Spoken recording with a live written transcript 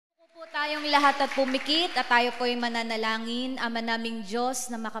tayong lahat at pumikit at tayo po'y mananalangin, Ama naming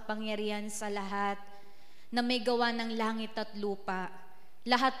Diyos na makapangyarihan sa lahat, na may gawa ng langit at lupa.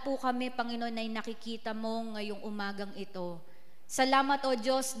 Lahat po kami, Panginoon, ay nakikita mo ngayong umagang ito. Salamat, O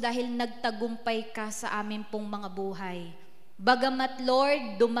Diyos, dahil nagtagumpay ka sa amin pong mga buhay. Bagamat,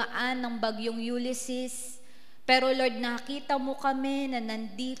 Lord, dumaan ang bagyong Ulysses, pero Lord, nakita mo kami na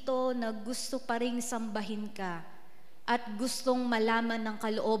nandito na gusto pa ring sambahin ka at gustong malaman ng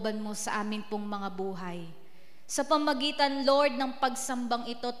kalooban mo sa amin pong mga buhay. Sa pamagitan, Lord, ng pagsambang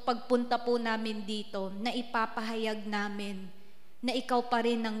ito at pagpunta po namin dito, na ipapahayag namin na ikaw pa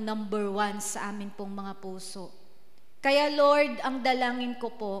rin ang number 1 sa amin pong mga puso. Kaya Lord, ang dalangin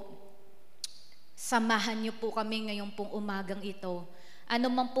ko po, samahan niyo po kami ngayong pong umagang ito. Ano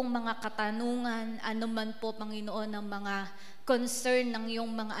man pong mga katanungan, ano man po, Panginoon, ang mga concern ng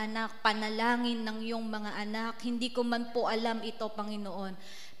iyong mga anak, panalangin ng iyong mga anak, hindi ko man po alam ito, Panginoon.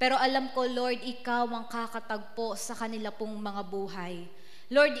 Pero alam ko, Lord, ikaw ang kakatagpo sa kanila pong mga buhay.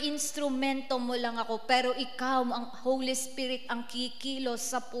 Lord, instrumento mo lang ako, pero ikaw, ang Holy Spirit, ang kikilos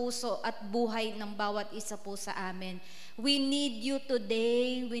sa puso at buhay ng bawat isa po sa amin. We need you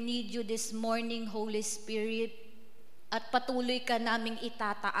today, we need you this morning, Holy Spirit. At patuloy ka naming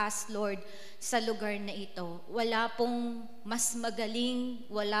itataas, Lord, sa lugar na ito. Wala pong mas magaling,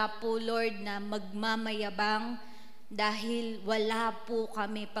 wala po, Lord, na magmamayabang dahil wala po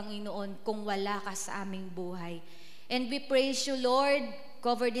kami, Panginoon, kung wala ka sa aming buhay. And we praise you, Lord.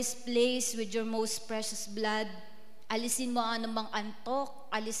 Cover this place with your most precious blood. Alisin mo ang anumang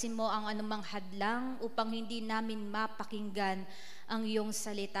antok, alisin mo ang anumang hadlang upang hindi namin mapakinggan ang iyong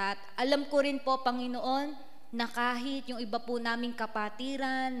salita. At alam ko rin po, Panginoon, na kahit yung iba po naming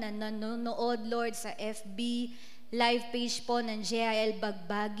kapatiran na nanonood, Lord, sa FB, live page po ng JIL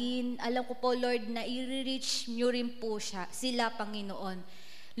Bagbagin, alam ko po, Lord, na i-reach nyo rin po sila, Panginoon.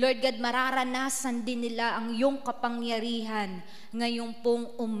 Lord God, mararanasan din nila ang iyong kapangyarihan ngayong pong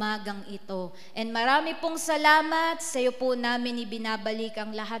umagang ito. And marami pong salamat, sa iyo po namin ibinabalik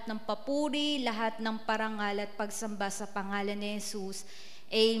ang lahat ng papuri, lahat ng parangal at pagsamba sa pangalan ni Jesus.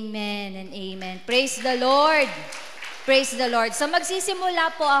 Amen and amen. Praise the Lord. Praise the Lord. So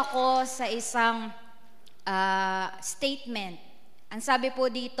magsisimula po ako sa isang statement. Ang sabi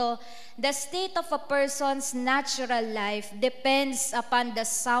po dito, the state of a person's natural life depends upon the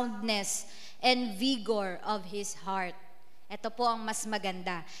soundness and vigor of his heart. Ito po ang mas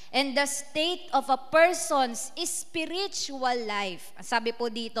maganda. And the state of a person's spiritual life, ang sabi po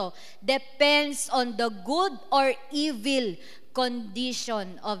dito, depends on the good or evil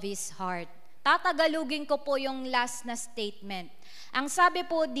condition of his heart. Tatagalugin ko po yung last na statement. Ang sabi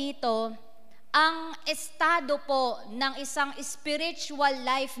po dito, ang estado po ng isang spiritual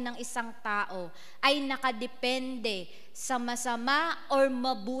life ng isang tao ay nakadepende sa masama or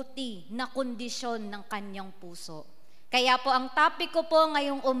mabuti na kondisyon ng kanyang puso. Kaya po ang topic ko po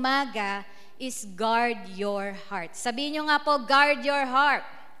ngayong umaga is guard your heart. Sabihin nyo nga po, guard your heart.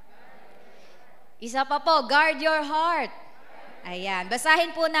 Isa pa po, guard your heart. Ayan,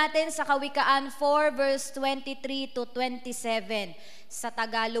 basahin po natin sa Kawikaan 4 verse 23 to 27. Sa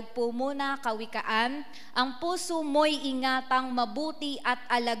Tagalog po muna, Kawikaan, ang puso mo'y ingatang mabuti at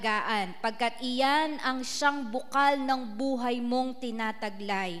alagaan, pagkat iyan ang siyang bukal ng buhay mong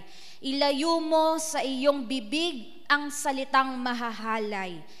tinataglay. Ilayo mo sa iyong bibig ang salitang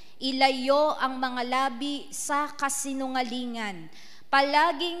mahahalay. Ilayo ang mga labi sa kasinungalingan.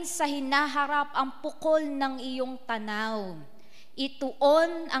 Palaging sa hinaharap ang pukol ng iyong tanaw.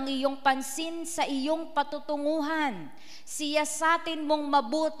 Ituon ang iyong pansin sa iyong patutunguhan. Siyasatin mong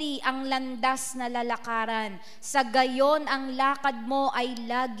mabuti ang landas na lalakaran. Sa gayon ang lakad mo ay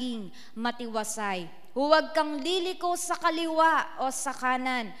laging matiwasay. Huwag kang liliko sa kaliwa o sa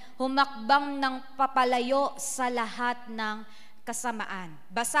kanan. Humakbang ng papalayo sa lahat ng kasamaan.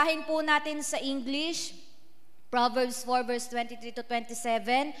 Basahin po natin sa English, Proverbs 4 verse 23 to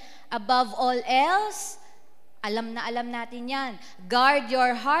 27. Above all else, alam natin yan. Guard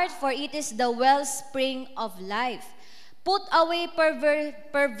your heart, for it is the wellspring of life. Put away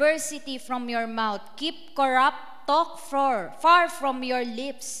perversity from your mouth. Keep corrupt talk far from your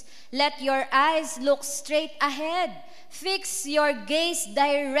lips. Let your eyes look straight ahead. Fix your gaze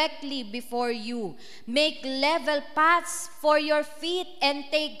directly before you. Make level paths for your feet and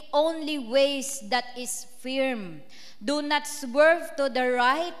take only ways that is firm. Do not swerve to the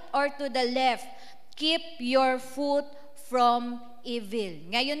right or to the left. Keep your foot from evil.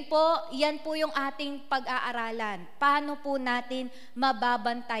 Ngayon po, yan po yung ating pag-aaralan. Paano po natin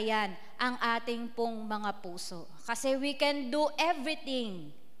mababantayan ang ating pong mga puso? Kasi we can do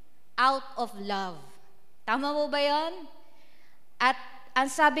everything out of love. Tama po ba yun? At ang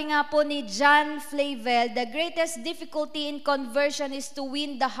sabi nga po ni John Flavel, the greatest difficulty in conversion is to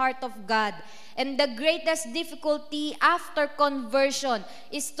win the heart of God. And the greatest difficulty after conversion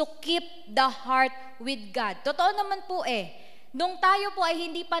is to keep the heart with God. Totoo naman po nung tayo po ay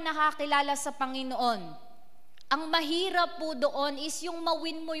hindi pa nakakilala sa Panginoon, ang mahirap po doon is yung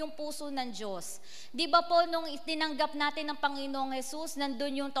mawin mo yung puso ng Diyos. Di ba po nung tinanggap natin ng Panginoong Jesus,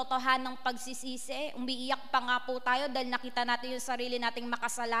 nandun yung totohanang pagsisisi, umiiyak pa nga po tayo dahil nakita natin yung sarili nating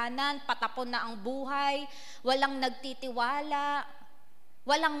makasalanan, patapon na ang buhay, walang nagtitiwala,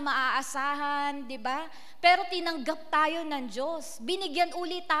 walang maaasahan, di ba? Pero tinanggap tayo ng Diyos, binigyan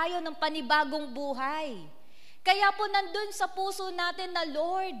ulit tayo ng panibagong buhay. Kaya po nandun sa puso natin na,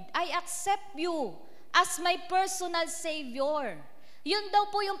 Lord, I accept you as my personal Savior. Yun daw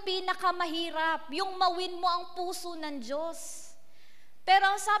po yung pinakamahirap, yung mawin mo ang puso ng Diyos. Pero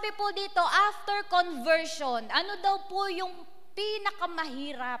ang sabi po dito, after conversion, ano daw po yung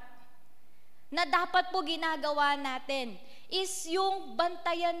pinakamahirap na dapat po ginagawa natin is yung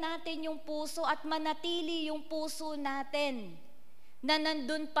bantayan natin yung puso at manatili yung puso natin na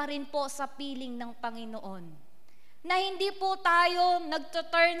nandun pa rin po sa piling ng Panginoon. Na hindi po tayo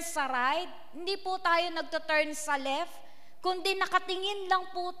nagtuturn sa right, hindi po tayo nagtuturn sa left, kundi nakatingin lang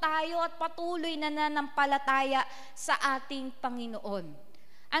po tayo at patuloy na nananampalataya sa ating Panginoon.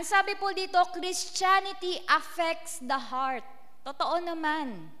 Ang sabi po dito, Christianity affects the heart. Totoo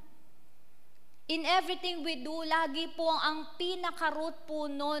naman. In everything we do, lagi po ang pinaka-root po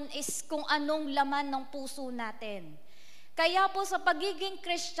nun is kung anong laman ng puso natin. Kaya po sa pagiging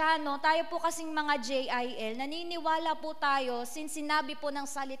Kristiyano, tayo po kasing mga JIL, naniniwala po tayo, since sinabi po ng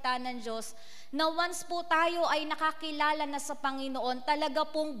salita ng Diyos, na once po tayo ay nakakilala na sa Panginoon, talaga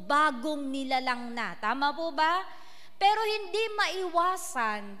pong bagong nilalang na. Tama po ba? Pero hindi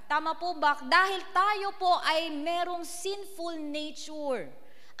maiwasan, tama po ba? Dahil tayo po ay merong sinful nature.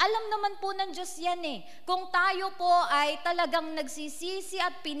 Alam naman po ng Diyos yan Kung tayo po ay talagang nagsisisi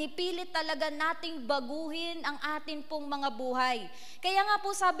at pinipilit talaga nating baguhin ang atin pong mga buhay. Kaya nga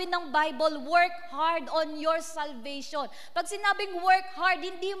po sabi ng Bible, work hard on your salvation. Pag sinabing work hard,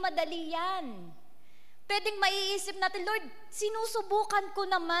 hindi madali yan. Pwedeng maiisip natin, Lord, sinusubukan ko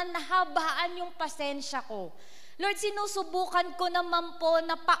naman na habaan yung pasensya ko. Lord, sinusubukan ko naman po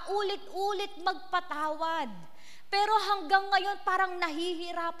na paulit-ulit magpatawad. Pero hanggang ngayon parang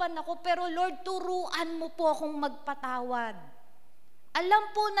nahihirapan ako, pero Lord, turuan mo po akong magpatawad. Alam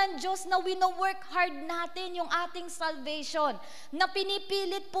po ng Diyos na wino-work hard natin yung ating salvation, na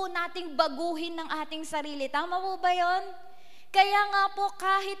pinipilit po nating baguhin ng ating sarili. Tama po ba yun? Kaya nga po,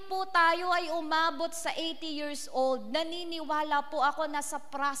 kahit po tayo ay umabot sa 80 years old, naniniwala po ako na sa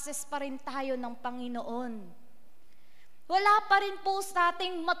process pa rin tayo ng Panginoon. Wala pa rin po sa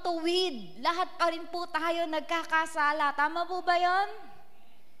ating matuwid. Lahat pa rin po tayo nagkakasala. Tama po ba yun?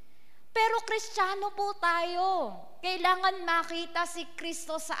 Pero Kristiyano po tayo. Kailangan makita si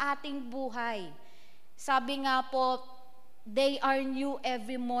Kristo sa ating buhay. Sabi nga po, they are new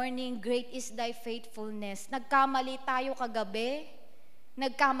every morning, great is thy faithfulness. Nagkamali tayo kagabi,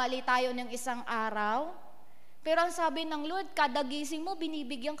 nagkamali tayo ng isang araw, pero ang sabi ng Lord, kada gising mo,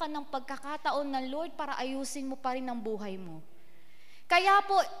 binibigyan ka ng pagkakataon ng Lord para ayusin mo pa rin ang buhay mo. Kaya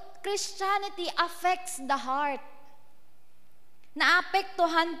po, Christianity affects the heart.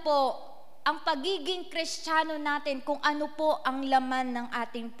 Naapektuhan po ang pagiging Kristiyano natin kung ano po ang laman ng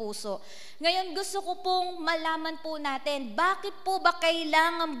ating puso. Ngayon, gusto ko pong malaman po natin, bakit po ba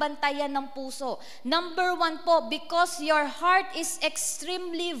kailangan bantayan ng puso? Number 1 po, because your heart is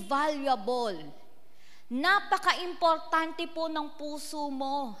extremely valuable. Napaka-importante po ng puso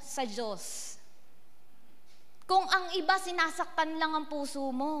mo sa Diyos. Kung ang iba sinasaktan lang ang puso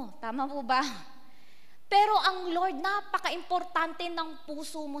mo, tama po ba? Pero ang Lord, napaka-importante ng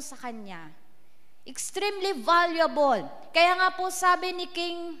puso mo sa Kanya. Extremely valuable. Kaya nga po sabi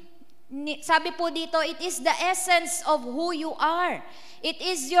sabi po dito, it is the essence of who you are. It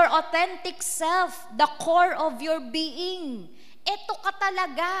is your authentic self, the core of your being. Ito ka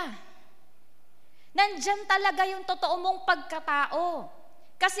talaga. Nandyan talaga yung totoo mong pagkatao.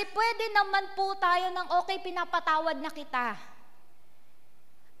 Kasi pwede naman po tayo ng okay, pinapatawad na kita.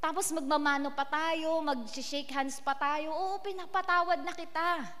 Tapos magmamano pa tayo, mag-shake hands pa tayo, oo, pinapatawad na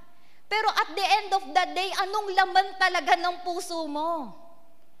kita. Pero at the end of the day, anong laman talaga ng puso mo?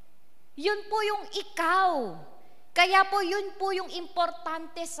 Yun po yung ikaw. Kaya po yun po yung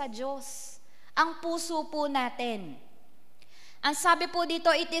importante sa Diyos. Ang puso po natin. Ang sabi po dito,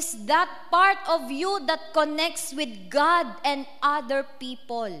 it is that part of you that connects with God and other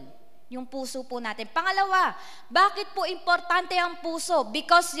people. Yung puso po natin. Pangalawa, bakit po importante ang puso?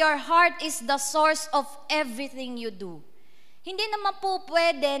 Because your heart is the source of everything you do. Hindi naman po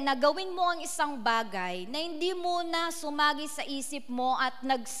pwede na gawin mo ang isang bagay na hindi mo na sumagi sa isip mo at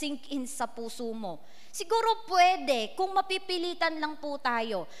nag-sink in sa puso mo. Siguro pwede kung mapipilitan lang po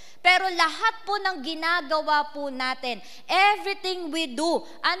tayo. Pero lahat po ng ginagawa po natin, everything we do,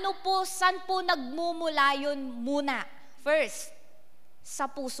 saan po nagmumula yun muna? First, sa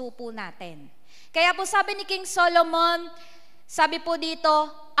puso po natin. Kaya po sabi ni King Solomon, sabi po dito,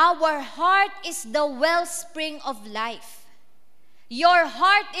 our heart is the wellspring of life. Your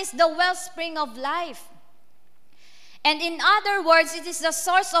heart is the wellspring of life. And in other words, it is the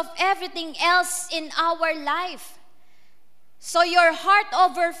source of everything else in our life. So your heart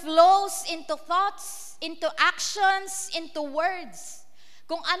overflows into thoughts, into actions, into words.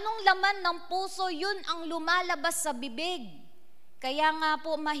 Kung anong laman ng puso, yun ang lumalabas sa bibig. Kaya nga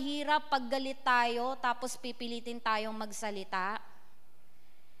po mahirap pag galit tayo, tapos pipilitin tayong magsalita.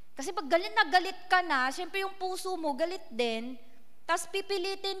 Kasi pag galit ka na, syempre yung puso mo galit din, tapos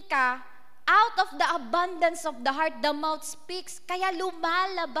pipilitin ka, out of the abundance of the heart, the mouth speaks, kaya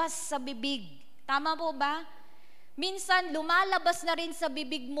lumalabas sa bibig. Tama po ba? Minsan, lumalabas na rin sa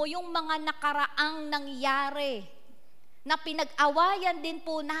bibig mo yung mga nakaraang nangyari, na pinag-awayan din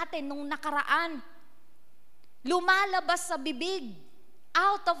po natin nung nakaraan. Lumalabas sa bibig,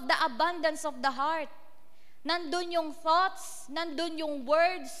 out of the abundance of the heart. Nandun yung thoughts, nandun yung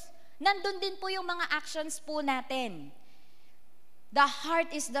words, nandun din po yung mga actions po natin. The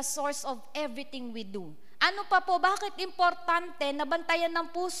heart is the source of everything we do. Ano pa po, bakit importante na bantayan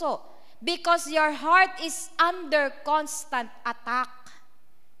ng puso? Because your heart is under constant attack.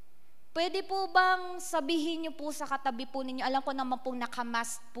 Pwede po bang sabihin niyo po sa katabi po ninyo, alam ko naman pong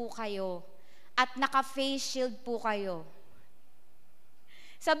nakamask po kayo at naka-face shield po kayo.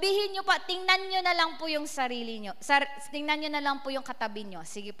 Sabihin niyo pa, tingnan niyo na lang po yung sarili niyo. Tingnan niyo na lang po yung katabi niyo.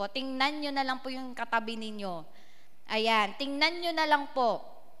 Sige po, tingnan niyo na lang po yung katabi ninyo. Ayan, tingnan nyo na lang po.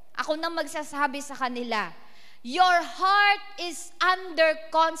 Ako na magsasabi sa kanila, your heart is under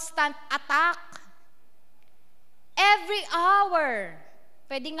constant attack. Every hour.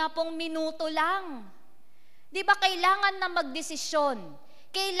 Pwede nga pong minuto lang. Di ba kailangan na magdesisyon?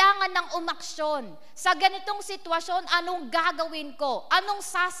 Kailangan ng umaksyon. Sa ganitong sitwasyon, anong gagawin ko? Anong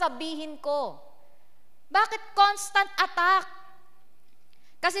sasabihin ko? Bakit constant attack?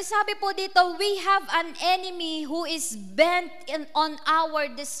 Kasi sabi po dito, we have an enemy who is bent on our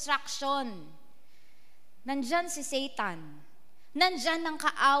destruction. Nandyan si Satan. Nandyan ang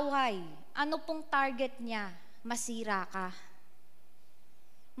kaaway. Ano pong target niya? Masira ka.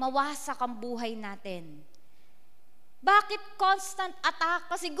 Mawasak ang buhay natin. Bakit constant attack?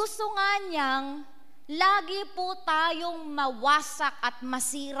 Kasi gusto nga niyang lagi po tayong mawasak at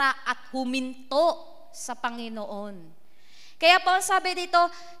masira at huminto sa Panginoon. Kaya po sabi dito,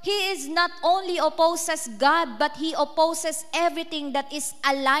 He is not only opposes God, but He opposes everything that is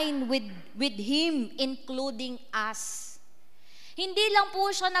aligned with Him, including us. Hindi lang po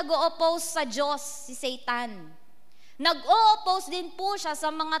siya nag-o-oppose sa Diyos, si Satan. Nag-o-oppose din po siya sa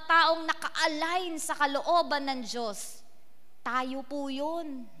mga taong naka-align sa kalooban ng Diyos. Tayo po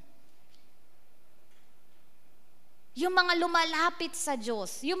yun. Yung mga lumalapit sa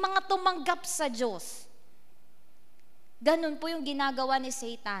Diyos, yung mga tumanggap sa Diyos. Ganun po yung ginagawa ni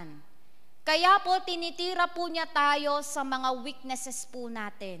Satan. Kaya po tinitira po niya tayo sa mga weaknesses po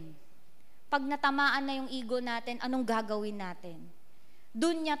natin. Pag natamaan na yung ego natin, anong gagawin natin?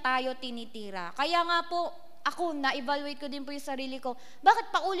 Doon niya tayo tinitira. Kaya nga po, ako, na-evaluate ko din po yung sarili ko, bakit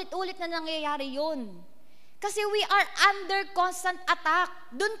paulit-ulit na nangyayari yun? Kasi we are under constant attack.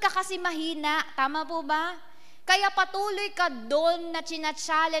 Doon ka kasi mahina. Tama po ba? Kaya patuloy ka doon na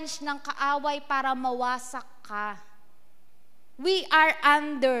china-challenge ng kaaway para mawasak ka. We are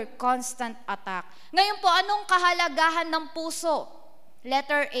under constant attack. Ngayon po, anong kahalagahan ng puso?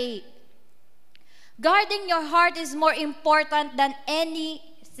 Letter A. Guarding your heart is more important than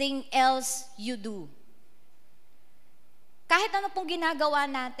anything else you do. Kahit ano pong ginagawa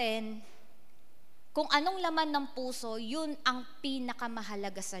natin, kung anong laman ng puso, yun ang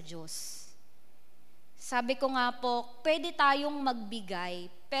pinakamahalaga sa Diyos. Sabi ko nga po, pwede tayong magbigay,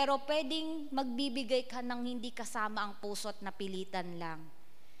 pero pwedeng magbibigay ka ng hindi kasama ang puso at napilitan lang.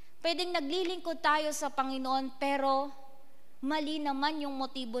 Pwedeng naglilingkod tayo sa Panginoon, pero mali naman yung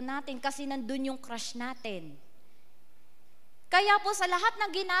motibo natin kasi nandun yung crush natin. Kaya po sa lahat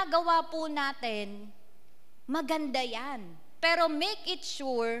ng ginagawa po natin, maganda yan. Pero make it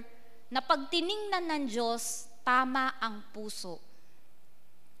sure na pag tiningnan ng Diyos, tama ang puso.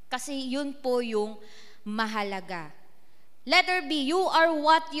 Kasi yun po yung mahalaga. Letter B, you are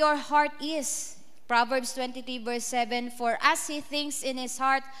what your heart is. Proverbs 23 verse 7, "For as he thinks in his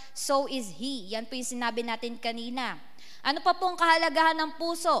heart, so is he." Yan po yung sinabi natin kanina. Ano pa pong kahalagahan ng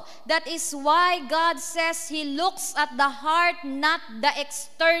puso? That is why God says He looks at the heart, not the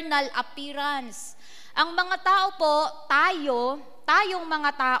external appearance. Ang mga tao po, tayong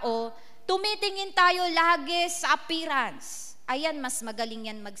mga tao, tumitingin tayo lagi sa appearance. Ayan, mas magaling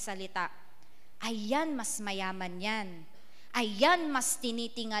yan magsalita. Ayan, mas mayaman yan. Ayan, mas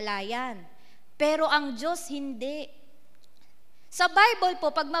tinitingala yan. Pero ang Diyos, hindi. Sa Bible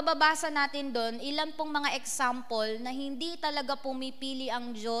po, pag mababasa natin doon, ilan pong mga example na hindi talaga pumipili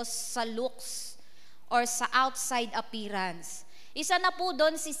ang Diyos sa looks or sa outside appearance. Isa na po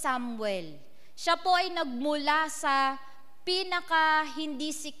doon si Samuel. Siya po ay nagmula sa pinaka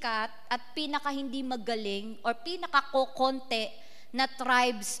hindi sikat at pinaka hindi magaling or pinaka kokonte na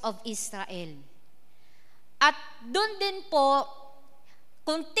tribes of Israel. At doon din po,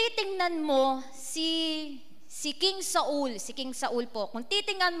 kung titingnan mo si King Saul po, kung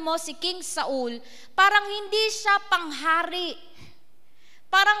titingnan mo si King Saul, parang hindi siya panghari.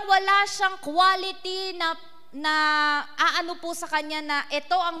 Parang wala siyang quality na aano po sa kanya na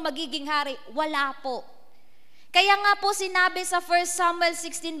ito ang magiging hari. Wala po. Kaya nga po sinabi sa 1 Samuel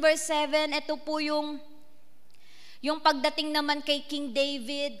 16 verse 7, ito po yung pagdating naman kay King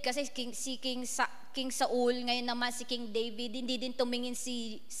David, kasi King Saul, ngayon naman si King David, hindi din tumingin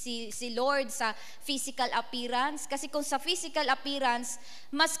si Lord sa physical appearance. Kasi kung sa physical appearance,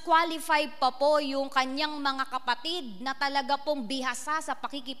 mas qualified pa po yung kanyang mga kapatid na talaga pong bihasa sa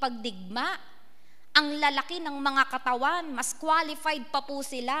pakikipagdigma. Ang lalaki ng mga katawan, mas qualified pa po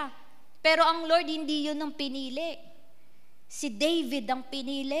sila. Pero ang Lord, hindi yun ang pinili. Si David ang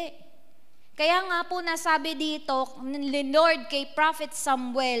pinili. Kaya nga po nasabi dito ni Lord kay Prophet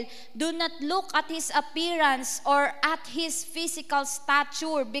Samuel, "Do not look at his appearance or at his physical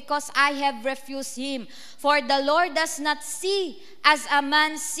stature, because I have refused him. For the Lord does not see as a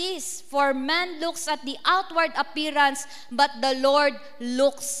man sees, for man looks at the outward appearance, but the Lord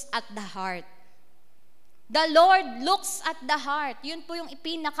looks at the heart." The Lord looks at the heart. Yun po yung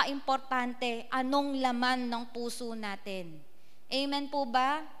pinaka-importante, anong laman ng puso natin. Amen po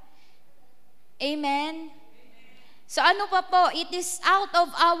ba? Amen? So ano pa po? It is out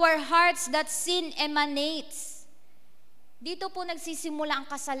of our hearts that sin emanates. Dito po nagsisimula ang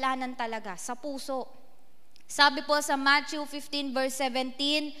kasalanan talaga, sa puso. Sabi po sa Matthew 15 verse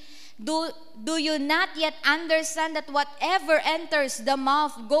 17, Do you not yet understand that whatever enters the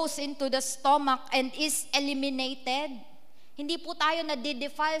mouth goes into the stomach and is eliminated? Hindi po tayo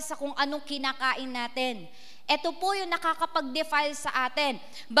nadidefile sa kung anong kinakain natin. Ito po yung nakakapag-defile sa atin.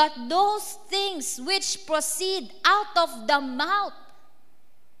 But those things which proceed out of the mouth,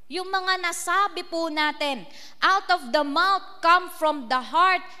 yung mga nasabi po natin, out of the mouth come from the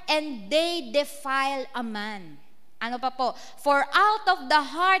heart, and they defile a man. Ano pa po? For out of the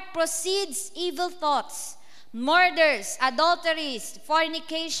heart proceeds evil thoughts, murders, adulteries,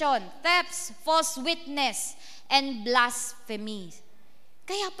 fornication, thefts, false witness, and blasphemies.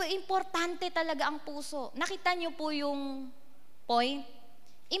 Kaya po, importante talaga ang puso. Nakita niyo po yung point?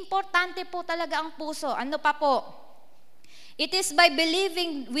 Importante po talaga ang puso. Ano pa po? It is by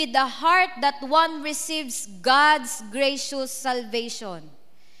believing with the heart that one receives God's gracious salvation.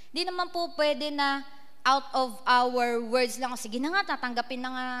 Di naman po pwede na out of our words lang, sige na nga, tatanggapin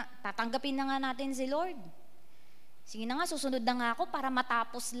na nga natin si Lord. Sige na nga, susunod na nga ako para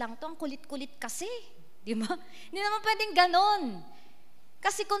matapos lang to. Ang kulit-kulit kasi. Di ba? Hindi naman pwedeng ganon.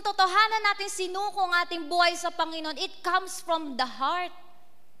 Kasi kung totohanan natin sinuko ang ating buhay sa Panginoon, it comes from the heart.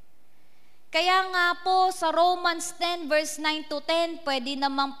 Kaya nga po sa Romans 10 verse 9 to 10, pwede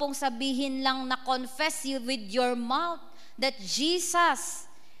naman pong sabihin lang na confess you with your mouth that Jesus,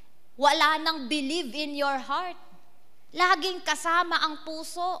 wala nang believe in your heart. Laging kasama ang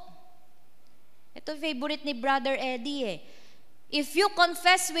puso. Ito favorite ni Brother Eddie eh. If you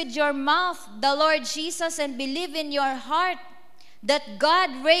confess with your mouth the Lord Jesus and believe in your heart that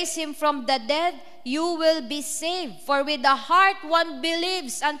God raised him from the dead, you will be saved. For with the heart one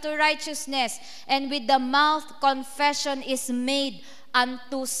believes unto righteousness, and with the mouth confession is made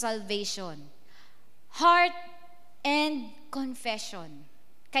unto salvation. Heart and confession.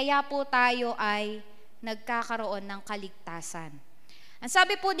 Kaya po tayo ay nagkakaroon ng kaligtasan. Ang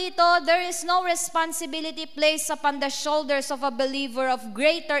sabi po dito, there is no responsibility placed upon the shoulders of a believer of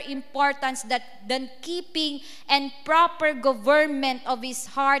greater importance than keeping and proper government of his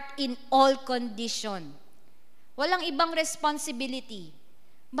heart in all condition. Walang ibang responsibility.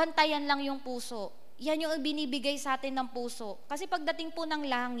 Bantayan lang yung puso. Yan yung binibigay sa atin ng puso. Kasi pagdating po ng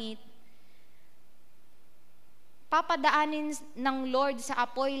langit, papadaanin ng Lord sa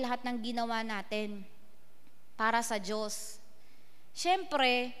apoy lahat ng ginawa natin para sa Diyos.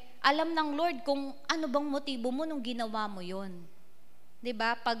 Siyempre, alam ng Lord kung ano bang motibo mo nung ginawa mo yun. 'Di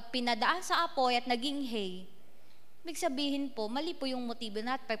ba? Pag pinadaan sa apoy at naging hay, ibig sabihin po, mali po yung motibo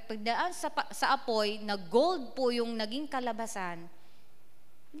natin. Pag pagdaan sa apoy, na gold po yung naging kalabasan,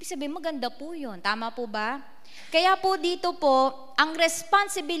 ibig sabihin maganda po yun. Tama po ba? Kaya po dito po, ang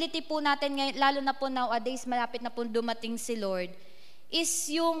responsibility po natin ngayon, lalo na po nowadays, malapit na po dumating si Lord, is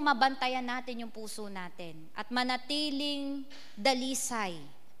yung mabantayan natin yung puso natin at manatiling dalisay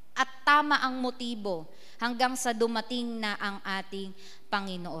at tama ang motibo hanggang sa dumating na ang ating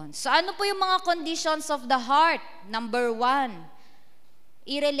Panginoon. So ano po yung mga conditions of the heart? Number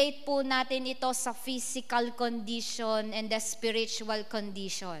 1, i-relate po natin ito sa physical condition and the spiritual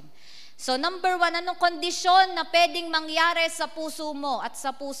condition. So number 1, anong kondisyon na pwedeng mangyari sa puso mo at sa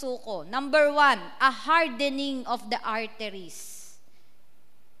puso ko? Number 1, a hardening of the arteries.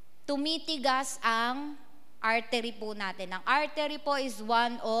 Tumitigas ang artery po natin. Ang artery po is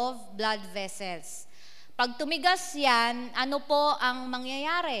one of blood vessels. Pag tumigas yan, ano po ang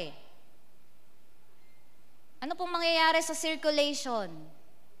mangyayari? Ano po mangyayari sa circulation?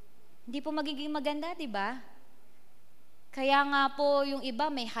 Hindi po magiging maganda, di ba? Kaya nga po yung iba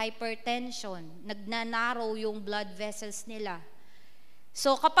may hypertension, nagnanarrow yung blood vessels nila.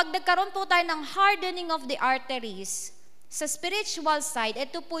 So kapag nagkaroon po tayo ng hardening of the arteries, sa spiritual side,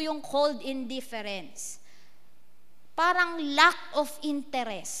 ito po yung cold indifference. Parang lack of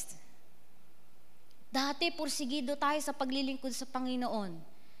interest. Dati pursigido tayo sa paglilingkod sa Panginoon.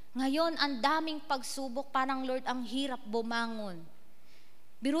 Ngayon, ang daming pagsubok, parang Lord, ang hirap bumangon.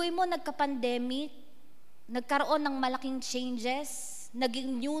 Biruin mo, nagka-pandemic, nagkaroon ng malaking changes,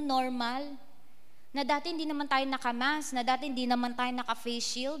 naging new normal, na dati hindi naman tayo nakamask, na dati hindi naman tayo naka-face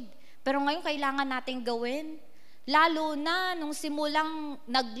shield, pero ngayon kailangan natin gawin. Lalo na nung simulang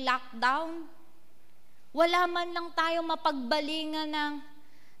nag-lockdown, wala man lang tayo mapagbalingan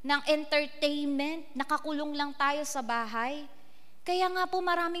ng entertainment, nakakulong lang tayo sa bahay. Kaya nga po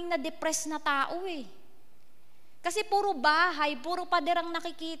maraming na-depress na tao eh. Kasi puro bahay, puro pader ang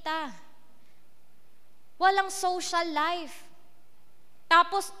nakikita. Walang social life.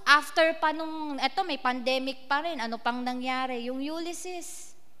 Tapos after pa nung, eto may pandemic pa rin, ano pang nangyari? Yung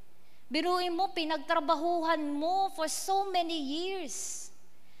Ulysses. Biruin mo, pinagtrabahuhan mo for so many years.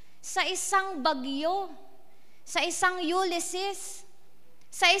 Sa isang bagyo, sa isang Ulysses,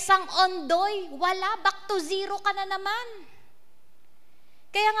 sa isang Ondoy, wala, back to zero ka na naman.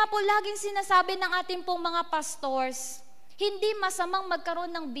 Kaya nga po, laging sinasabi ng ating pong mga pastors, hindi masamang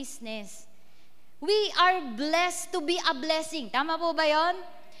magkaroon ng business. We are blessed to be a blessing. Tama po ba yon?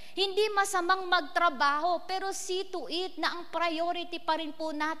 Hindi masamang magtrabaho, pero see to it na ang priority pa rin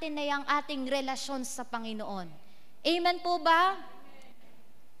po natin na yung ating relasyon sa Panginoon. Amen po ba?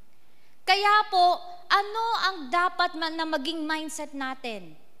 Kaya po, ano ang dapat na maging mindset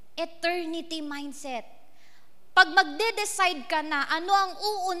natin? Eternity mindset. Pag magde-decide ka na, ano ang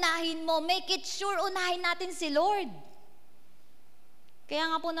uunahin mo, make it sure unahin natin si Lord. Kaya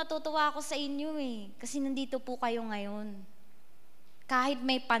nga po natutuwa ako sa inyo eh, kasi nandito po kayo ngayon. Kahit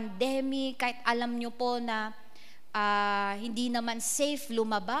may pandemic, kahit alam nyo po na hindi naman safe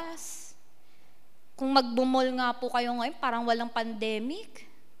lumabas. Kung magbumol nga po kayo ngayon, parang walang pandemic.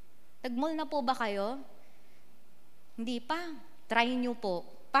 Nagmall na po ba kayo? Hindi pa. Try nyo po.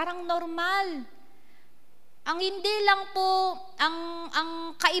 Parang normal. Ang hindi lang po,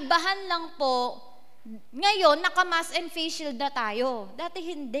 ang kaibahan lang po, ngayon, naka-mask and face shield na tayo. Dati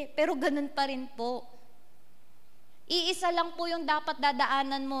hindi, pero ganun pa rin po. Iisa lang po yung dapat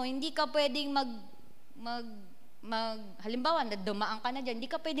dadaanan mo. Hindi ka pwedeng halimbawa, dumaan ka na dyan, hindi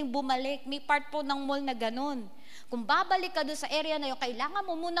ka pwedeng bumalik. May part po ng mall na ganun. Kung babalik ka doon sa area na yun, kailangan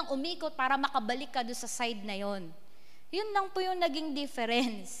mo munang umikot para makabalik ka doon sa side na yun. Yun lang po yung naging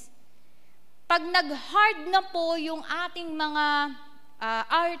difference. Pag nag-hard na po yung ating mga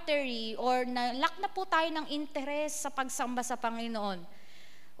artery or nalak na po tayo ng interest sa pagsamba sa Panginoon,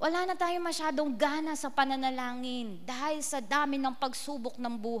 wala na tayo masyadong gana sa pananalangin dahil sa dami ng pagsubok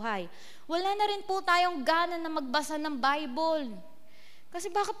ng buhay. Wala na rin po tayong gana na magbasa ng Bible. Kasi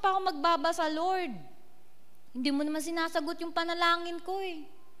bakit pa ako magbabasa, Lord? Hindi mo naman sinasagot yung panalangin ko eh.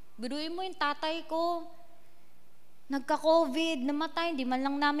 Biruin mo yung tatay ko, nagka-COVID, namatay, hindi man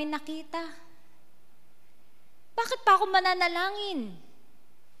lang namin nakita. Bakit pa ako mananalangin?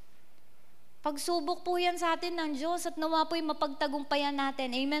 Pagsubok po yan sa atin ng Diyos at nawa po'y mapagtagumpayan natin.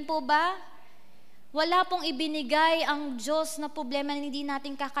 Amen po ba? Wala pong ibinigay ang Diyos na problema na hindi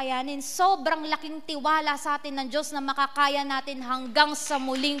natin kakayanin. Sobrang laking tiwala sa atin ng Diyos na makakaya natin hanggang sa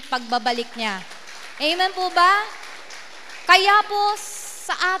muling pagbabalik niya. Amen po ba? Kaya po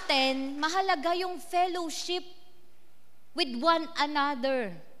sa atin, mahalaga yung fellowship with one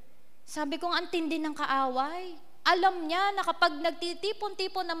another. Sabi ko, ang tindi ng kaaway. Alam niya na kapag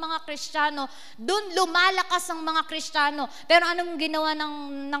nagtitipon-tipon ng mga Kristiyano, doon lumalakas ang mga Kristiyano. Pero anong ginawa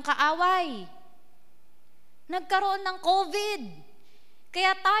ng kaaway? Nagkaroon ng COVID.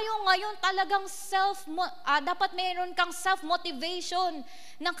 Kaya tayo ngayon talagang dapat mayroon kang self-motivation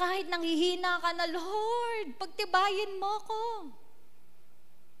na kahit nanghihina ka na, Lord, pagtibayin mo ko.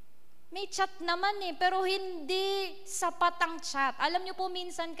 May chat naman pero hindi sapat ang chat. Alam niyo po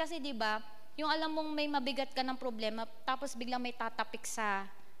minsan kasi, di ba, yung alam mong may mabigat ka ng problema, tapos biglang may tatapik sa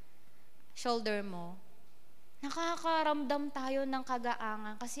shoulder mo, nakakaramdam tayo ng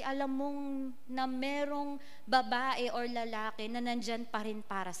kagaangan kasi alam mong na merong babae or lalaki na nandyan pa rin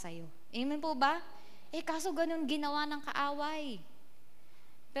para sa'yo. Amen po ba? Kaso ganun ginawa ng kaaway.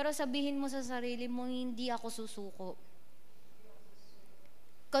 Pero sabihin mo sa sarili mo, hindi ako susuko.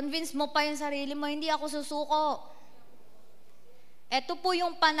 Convince mo pa yung sarili mo, hindi ako susuko. Ito po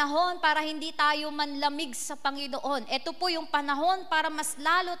yung panahon para hindi tayo manlamig sa Panginoon. Ito po yung panahon para mas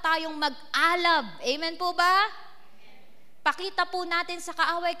lalo tayong mag-alab. Amen po ba? Pakita po natin sa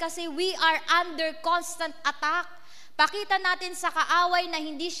kaaway kasi we are under constant attack. Pakita natin sa kaaway na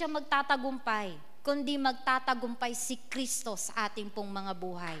hindi siya magtatagumpay, kundi magtatagumpay si Kristo sa ating pong mga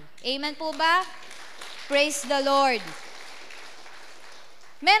buhay. Amen po ba? Praise the Lord.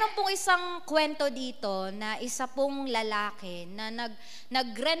 Meron pong isang kwento dito na isa pong lalaki na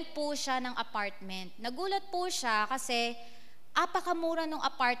nag-rent po siya ng apartment. Nagulat po siya kasi apakamura ng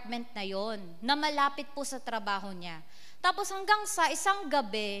apartment na yon na malapit po sa trabaho niya. Tapos hanggang sa isang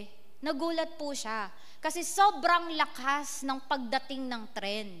gabi, nagulat po siya kasi sobrang lakas ng pagdating ng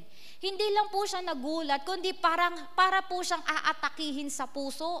tren. Hindi lang po siya nagulat, kundi para po siyang aatakihin sa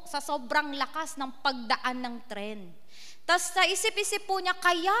puso sa sobrang lakas ng pagdaan ng tren. Tapos sa isip-isip po niya,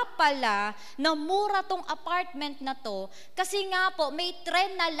 kaya pala na mura tong apartment na to kasi nga po may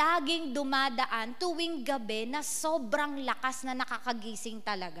tren na laging dumadaan tuwing gabi na sobrang lakas na nakakagising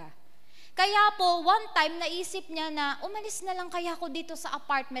talaga. Kaya po one time naisip niya na umalis na lang kaya ako dito sa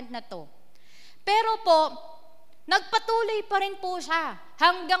apartment na to. Pero po, nagpatuloy pa rin po siya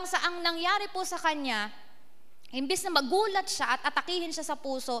hanggang sa ang nangyari po sa kanya, imbis na magulat siya at atakihin siya sa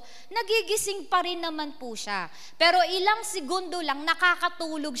puso, nagigising pa rin naman po siya. Pero ilang segundo lang,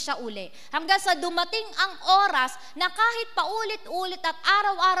 nakakatulog siya uli. Hanggang sa dumating ang oras na kahit paulit-ulit at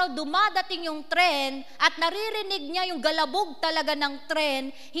araw-araw dumadating yung tren at naririnig niya yung galabog talaga ng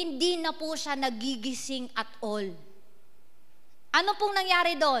tren, hindi na po siya nagigising at all. Ano pong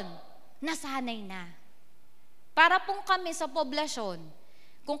nangyari doon? Nasanay na. Para pong kami sa poblasyon,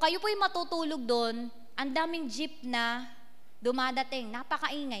 kung kayo po'y matutulog doon, ang daming jeep na dumadating,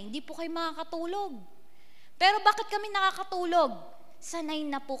 napakaingay, hindi po kayo makakatulog. Pero bakit kami nakakatulog? Sanay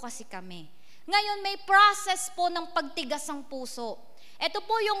na po kasi kami. Ngayon may process po ng pagtigas ng puso. Ito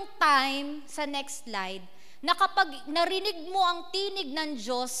po yung time, sa next slide, na kapag narinig mo ang tinig ng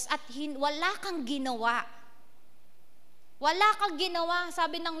Diyos at wala kang ginawa,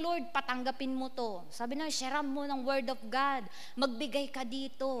 sabi ng Lord, patanggapin mo to. Sabi ng share mo ng Word of God, magbigay ka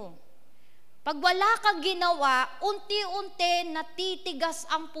dito. Pag wala kang ginawa, unti-unti natitigas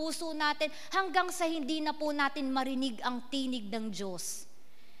ang puso natin hanggang sa hindi na po natin marinig ang tinig ng Diyos.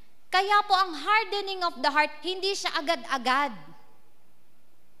 Kaya po ang hardening of the heart, hindi siya agad-agad.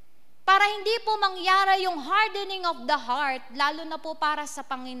 Para hindi po mangyari yung hardening of the heart, lalo na po para sa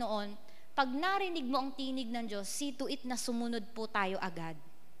Panginoon, pag narinig mo ang tinig ng Diyos, see to it na sumunod po tayo agad.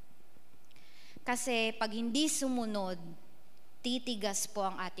 Kasi pag hindi sumunod, titigas po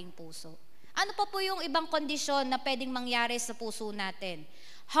ang ating puso. Ano pa po yung ibang kondisyon na pwedeng mangyari sa puso natin?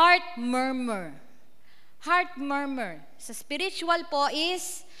 Heart murmur. Heart murmur. Sa spiritual po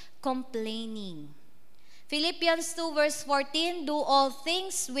is complaining. Philippians 2 verse 14, do all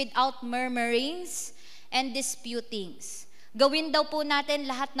things without murmurings and disputings. Gawin daw po natin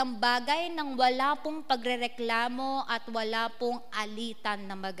lahat ng bagay nang wala pong pagrereklamo at wala pong alitan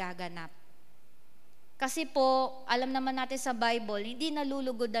na magaganap. Kasi po, alam naman natin sa Bible, hindi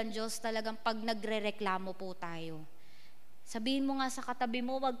nalulugod ang Diyos talagang pag nagrereklamo po tayo. Sabihin mo nga sa katabi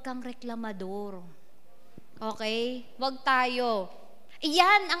mo, wag kang reklamador. Okay? Wag tayo.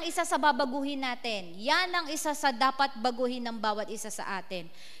 Yan ang isa sa babaguhin natin. Yan ang isa sa dapat baguhin ng bawat isa sa atin.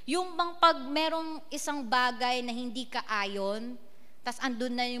 Yung bang pag merong isang bagay na hindi kaayon, tas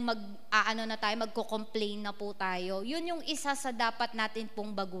andun na yung magko-complain na po tayo. Yun yung isa sa dapat natin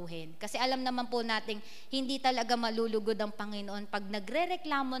pong baguhin. Kasi alam naman po natin, hindi talaga malulugod ang Panginoon. Pag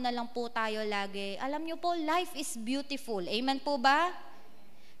nagrereklamo na lang po tayo lagi, alam nyo po, life is beautiful. Amen po ba?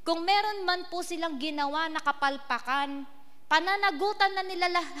 Kung meron man po silang ginawa na kapalpakan, Pananagutan na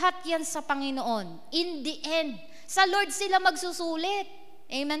nila lahat yan sa Panginoon. In the end, sa Lord sila magsusulit.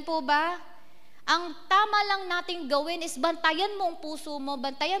 Amen po ba? Ang tama lang nating gawin is bantayan mo ang puso mo,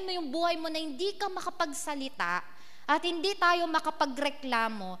 bantayan mo yung buhay mo na hindi ka makapagsalita at hindi tayo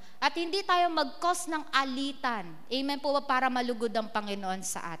makapagreklamo at hindi tayo mag-cause ng alitan. Amen po ba? Para malugod ang Panginoon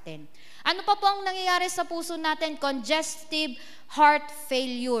sa atin. Ano pa po ang nangyayari sa puso natin? Congestive heart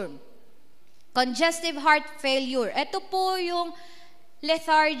failure. Congestive heart failure. Ito po yung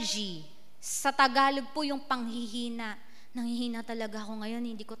lethargy. Sa Tagalog po yung panghihina. Nanghihina talaga ako ngayon,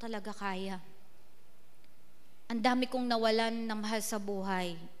 hindi ko talaga kaya. Ang dami kong nawalan ng mahal sa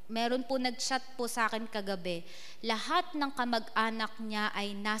buhay. Meron po nag-chat po sa akin kagabi. Lahat ng kamag-anak niya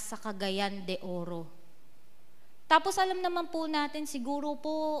ay nasa Cagayan de Oro. Tapos alam naman po natin, siguro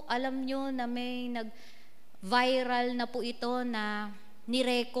po alam nyo na may nag-viral na po ito na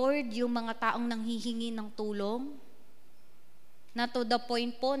ni-record yung mga taong nanghihingi ng tulong. Na to the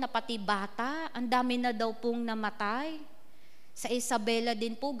point po na pati bata, ang dami na daw pong namatay. Sa Isabela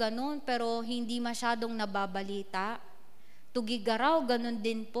din po ganun, pero hindi masyadong nababalita. Tugigaraw, ganun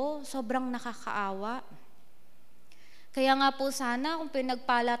din po, sobrang nakakaawa. Kaya nga po sana kung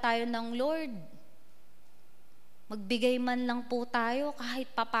pinagpala tayo ng Lord, magbigay man lang po tayo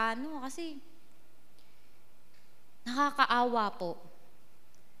kahit papano kasi nakakaawa po.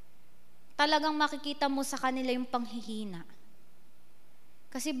 Talagang makikita mo sa kanila yung panghihina.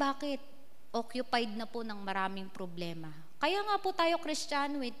 Kasi bakit? Occupied na po ng maraming problema. Kaya nga po tayo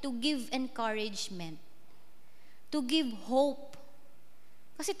Kristiyano to give encouragement, to give hope.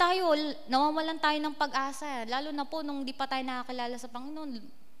 Kasi tayo, nawawalan tayo ng pag-asa. Lalo na po nung di pa tayo nakakilala sa Panginoon,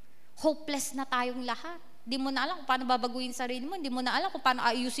 hopeless na tayong lahat. Di mo na alam kung paano babaguhin sarili mo, di mo na alam kung paano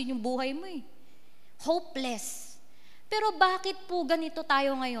ayusin yung buhay mo eh. Hopeless. Pero bakit po ganito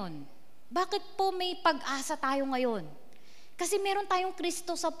tayo ngayon? Bakit po may pag-asa tayo ngayon? Kasi meron tayong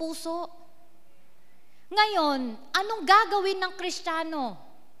Kristo sa puso. Ngayon, anong gagawin ng Kristiyano?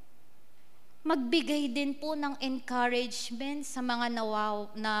 Magbigay din po ng encouragement sa mga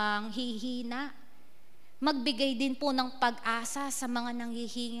nanghihina. Magbigay din po ng pag-asa sa mga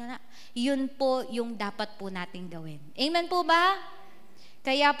nanghihina. Yun po yung dapat po nating gawin. Amen po ba?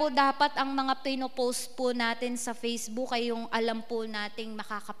 Kaya po dapat ang mga pinopost po natin sa Facebook ay yung alam po nating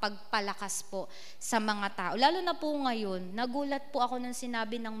makakapagpalakas po sa mga tao. Lalo na po ngayon, nagulat po ako nang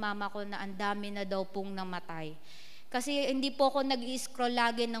sinabi ng mama ko na ang dami na daw pong namatay. Kasi hindi po ako nag-i-scroll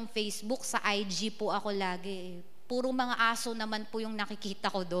lagi ng Facebook, sa IG po ako lagi. Puro mga aso naman po yung nakikita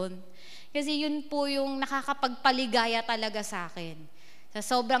ko doon. Kasi yun po yung nakakapagpaligaya talaga sa akin.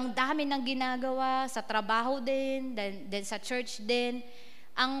 Sa sobrang dami ng ginagawa, sa trabaho din, then sa church din,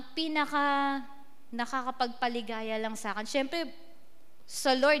 ang pinaka nakakapagpaligaya lang sa akin, syempre,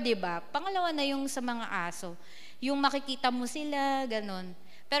 sa Lord, diba? Pangalawa na yung sa mga aso. Yung makikita mo sila, ganun.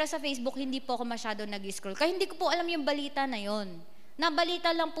 Pero sa Facebook, hindi po ako masyado nag-scroll. Kaya hindi ko po alam yung balita na yon.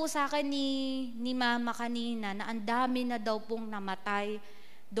 Nabalita lang po sa akin ni mama kanina na ang dami na daw pong namatay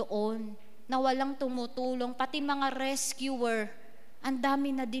doon, na walang tumutulong, pati mga rescuer, ang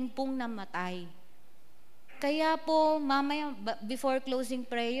dami na din pong namatay. Kaya po, mamaya, before closing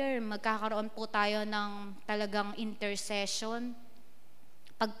prayer, magkakaroon po tayo ng talagang intercession.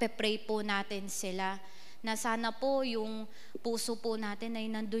 Pagpe-pray po natin sila, na sana po yung puso po natin ay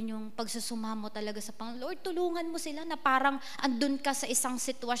nandun yung pagsusumamo talaga sa Panginoon. Lord, tulungan mo sila na parang andun ka sa isang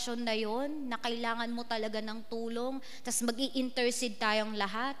sitwasyon na yon, na kailangan mo talaga ng tulong, tapos mag-i-intercede tayong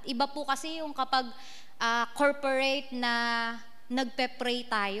lahat. Iba po kasi yung kapag corporate na nagpe-pray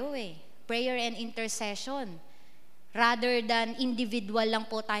tayo prayer and intercession. Rather than individual lang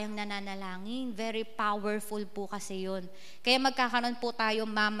po tayong nananalangin. Very powerful po kasi yun. Kaya magkakaroon po tayo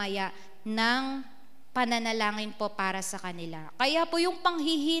mamaya ng pananalangin po para sa kanila. Kaya po yung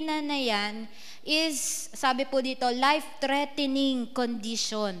panghihina na yan is, sabi po dito, life-threatening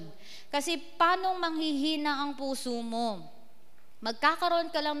condition. Kasi paano manghihina ang puso mo?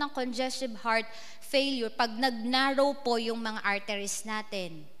 Magkakaroon ka lang ng congestive heart failure pag nag-narrow po yung mga arteries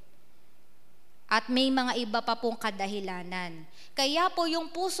natin. At may mga iba pa pong kadahilanan. Kaya po yung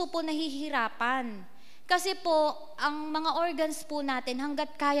puso po nahihirapan. Kasi po, ang mga organs po natin,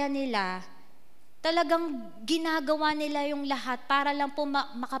 hanggat kaya nila, talagang ginagawa nila yung lahat para lang po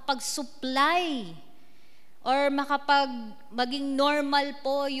makapag-supply or maging normal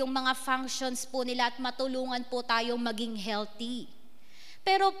po yung mga functions po nila at matulungan po tayong maging healthy.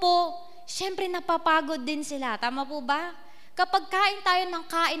 Pero po, syempre napapagod din sila. Tama po ba? Kapag kain tayo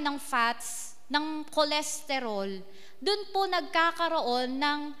ng fats, ng cholesterol, dun po nagkakaroon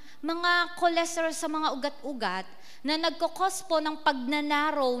ng mga cholesterol sa mga ugat-ugat na nagkukos po ng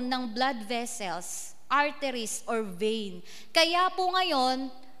pagnanarrow ng blood vessels arteries or vein. Kaya po ngayon,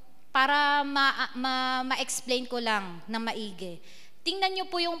 para ma-explain ko lang na maigi. Tingnan nyo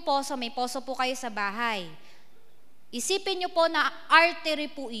po yung poso, may poso po kayo sa bahay. Isipin nyo po na artery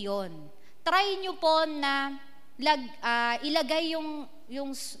po iyon. Try nyo po na ilagay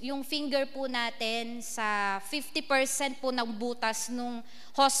yung finger po natin sa 50% po ng butas nung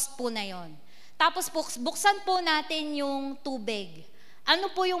host po na yon. Tapos buksan po natin yung tubig.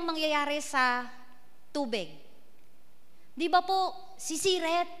 Ano po yung mangyayari sa tubig? Di ba po,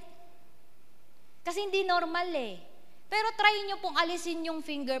 sisiret? Kasi hindi normal eh. Pero try nyo pong alisin yung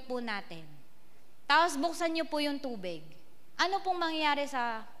finger po natin. Tapos buksan nyo po yung tubig. Ano pong mangyayari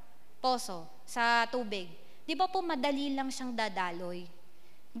sa poso, sa tubig? Di ba po madali lang siyang dadaloy?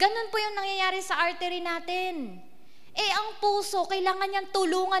 Ganun po yung nangyayari sa artery natin. Ang puso, kailangan niyang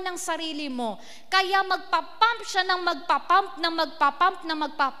tulungan ng sarili mo. Kaya magpapump siya ng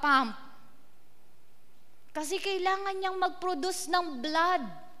magpapump. Kasi kailangan niyang mag-produce ng blood.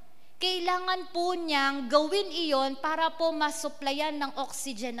 Kailangan po niyang gawin iyon para po masuplayan ng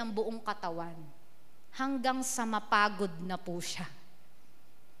oxygen ng buong katawan. Hanggang sa mapagod na po siya.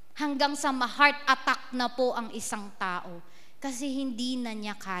 Hanggang sa ma-heart attack na po ang isang tao. Kasi hindi na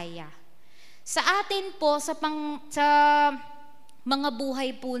niya kaya. Sa atin po, sa mga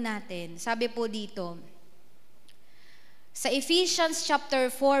buhay po natin, sabi po dito, sa Ephesians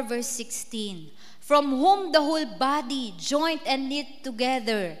chapter 4 verse 16, from whom the whole body, joined and knit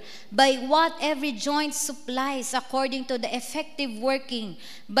together, by what every joint supplies according to the effective working,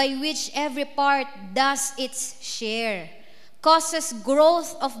 by which every part does its share, causes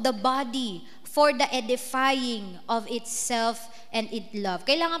growth of the body for the edifying of itself and its love.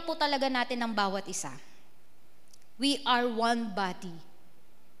 Kailangan po talaga natin ng bawat isa. We are one body.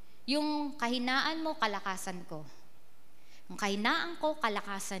 Yung kahinaan mo, kalakasan ko. Yung kahinaan ko,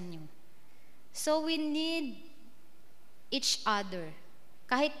 kalakasan nyo. So we need each other.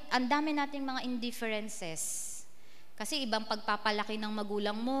 Kahit ang dami nating mga indifferences. Kasi ibang pagpapalaki ng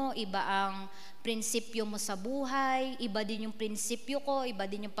magulang mo, iba ang prinsipyo mo sa buhay, iba din yung prinsipyo ko, iba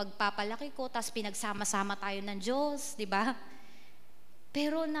din yung pagpapalaki ko, tapos pinagsama-sama tayo ng Diyos, di ba?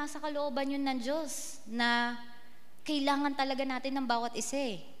 Pero nasa kalooban yun ng Diyos na kailangan talaga natin ng bawat isa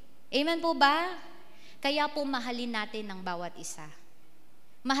eh. Amen po ba? Kaya po mahalin natin ng bawat isa.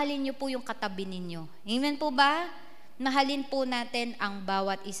 Mahalin niyo po yung katabi ninyo. Amen po ba? Mahalin po natin ang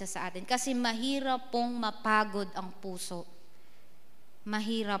bawat isa sa atin. Kasi mahirap pong mapagod ang puso.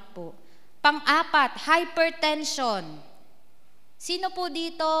 Mahirap po. Pang-apat, hypertension. Sino po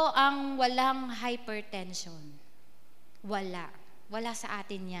dito ang walang hypertension? Wala. Wala sa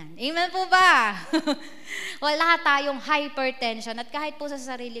atin yan. Amen po ba? Wala tayong hypertension. At kahit po sa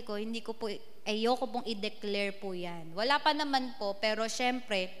sarili ko, ayoko pong i-declare po yan. Wala pa naman po, pero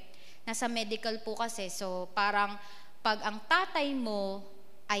syempre, nasa medical po kasi. So parang pag ang tatay mo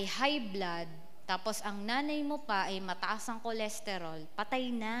ay high blood, tapos ang nanay mo pa ay mataas ang cholesterol,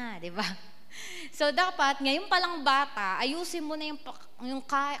 patay na, di ba? So dapat, ngayon palang bata, ayusin mo na yung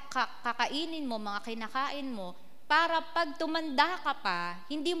kakainin mo, mga kinakain mo, para pag tumanda ka pa,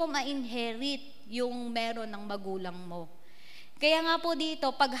 hindi mo ma-inherit yung meron ng magulang mo. Kaya nga po dito,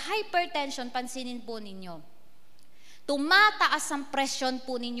 pag hypertension, pansinin po ninyo, tumataas ang presyon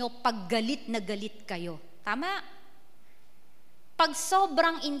po ninyo pag galit na galit kayo. Tama? Pag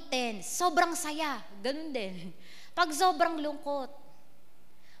sobrang intense, sobrang saya, ganun din. Pag sobrang lungkot,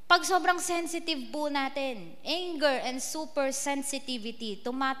 pag sobrang sensitive po natin, anger and super sensitivity,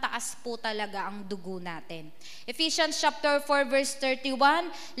 tumataas po talaga ang dugo natin. Ephesians chapter 4 verse 31,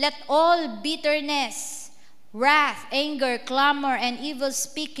 let all bitterness, wrath, anger, clamor, and evil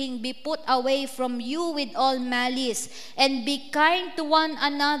speaking be put away from you with all malice, and be kind to one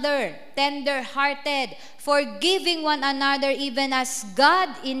another, tender-hearted, forgiving one another even as God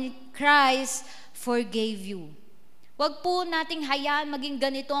in Christ forgave you. Huwag po nating hayaan maging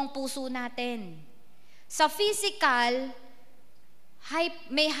ganito ang puso natin. Sa physical,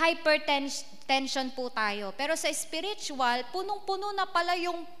 may hypertension po tayo. Pero sa spiritual, punong-puno na pala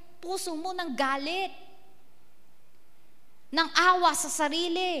yung puso mo ng galit, ng awa sa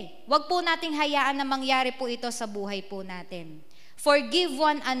sarili. Huwag po nating hayaan na mangyari po ito sa buhay po natin. Forgive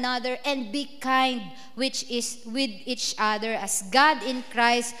one another and be kind which is with each other as God in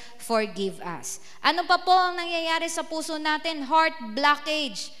Christ forgive us. Ano pa po ang nangyayari sa puso natin? Heart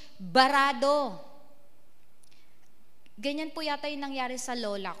blockage, barado. Ganyan po yata yung nangyari sa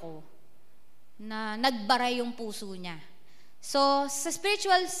lola ko, na nagbara yung puso niya. So, sa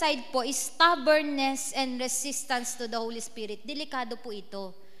spiritual side po, stubbornness and resistance to the Holy Spirit. Delikado po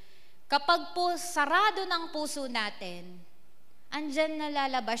ito. Kapag po sarado ng puso natin, andyan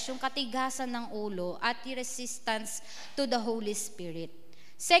nalalabas yung katigasan ng ulo at yung resistance to the Holy Spirit.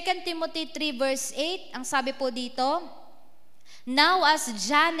 2 Timothy 3 verse 8, ang sabi po dito, "Now as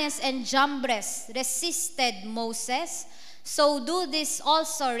Jannes and Jambres resisted Moses, so do this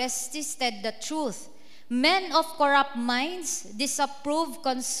also resisted the truth. Men of corrupt minds disapprove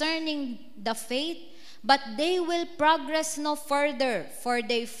concerning the faith, but they will progress no further, for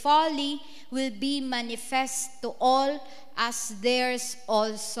their folly will be manifest to all as theirs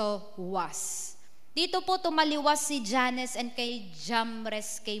also was." Dito po tumaliwas si Jannes and kay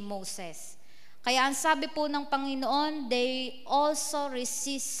Jambres kay Moses. Kaya ang sabi po ng Panginoon, they also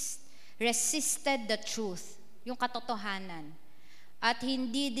resisted the truth, yung katotohanan. At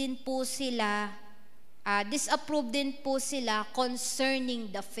hindi din po sila, disapprove din po sila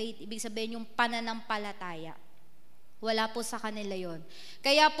concerning the faith. Ibig sabihin yung pananampalataya. Wala po sa kanila yon.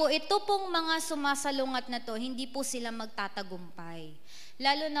 Kaya po ito pong mga sumasalungat na to, hindi po sila magtatagumpay.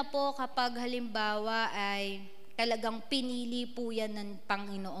 Lalo na po kapag halimbawa ay talagang pinili po yan ng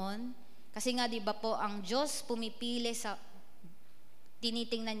Panginoon. Kasi nga 'di ba po ang Diyos pumipili sa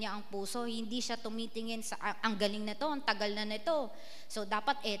tinitingnan niya ang puso, hindi siya tumitingin sa ang galing na to, ang tagal na nito. So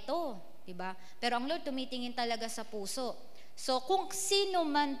dapat ito, 'di ba? Pero ang Lord tumitingin talaga sa puso. So kung sino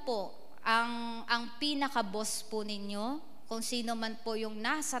man po ang pinaka-boss po ninyo, kung sino man po yung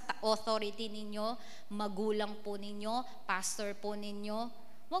nasa authority ninyo, magulang po ninyo, pastor po ninyo,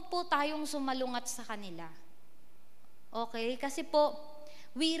 wag po tayong sumalungat sa kanila. Okay? Kasi po,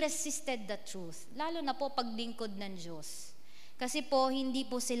 we resisted the truth. Lalo na po paglingkod ng Diyos. Kasi po, hindi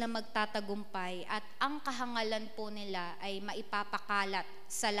po sila magtatagumpay at ang kahangalan po nila ay maipapakalat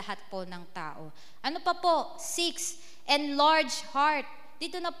sa lahat po ng tao. Ano pa po? 6, enlarged heart.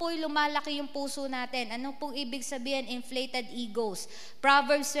 Dito na po lumalaki yung puso natin. Ano pong ibig sabihin? Inflated egos.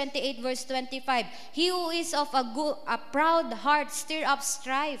 Proverbs 28 verse 25. He who is of a proud heart stir up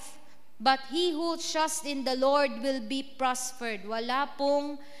strife, but he who trusts in the Lord will be prospered. Wala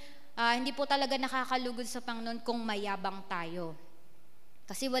pong, hindi po talaga nakakalugod sa Panginoon kung mayabang tayo.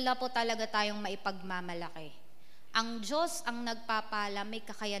 Kasi wala po talaga tayong maipagmamalaki. Ang Diyos ang nagpapala, may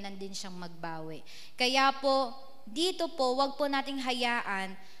kakayanan din siyang magbawi. Kaya po, dito po, wag po nating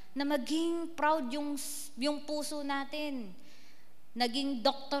hayaan na maging proud yung puso natin. Naging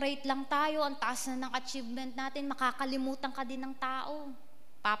doctorate lang tayo, ang taas na ng achievement natin, makakalimutan ka din ng tao.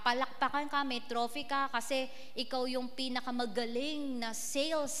 Papalakpakan ka, may trophy ka kasi ikaw yung pinakamagaling na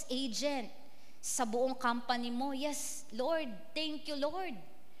sales agent sa buong company mo. Yes, Lord, thank you, Lord.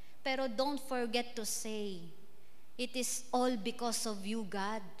 Pero don't forget to say, it is all because of you,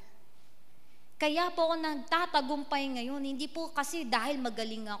 God. Kaya po ako nagtatagumpay ngayon, hindi po kasi dahil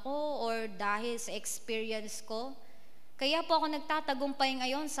magaling ako or dahil sa experience ko. Kaya po ako nagtatagumpay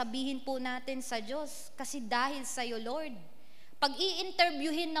ngayon, sabihin po natin sa Diyos, kasi dahil sa iyo, Lord. Pag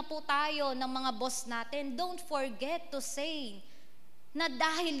i-interviewin na po tayo ng mga boss natin, don't forget to say na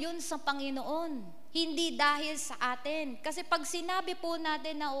dahil yun sa Panginoon, hindi dahil sa atin. Kasi pag sinabi po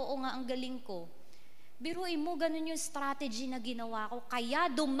natin na oo nga, ang galing ko, biruin mo, ganun yung strategy na ginawa ko. Kaya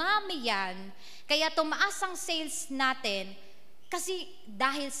dumami yan, kaya tumaas ang sales natin, kasi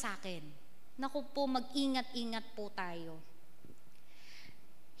dahil sa akin. Naku po, mag-ingat-ingat po tayo.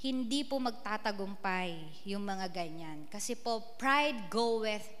 Hindi po magtatagumpay yung mga ganyan. Kasi po, pride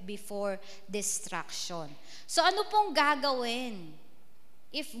goeth before destruction. So ano pong gagawin?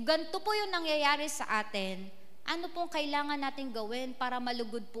 If ganito po yung nangyayari sa atin, ano pong kailangan natin gawin para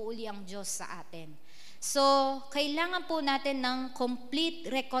malugod po uli ang Diyos sa atin? So, kailangan po natin ng complete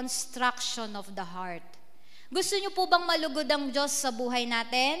reconstruction of the heart. Gusto niyo po bang malugod ang Diyos sa buhay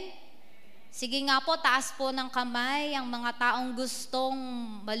natin? Sige nga po, taas po ng kamay ang mga taong gustong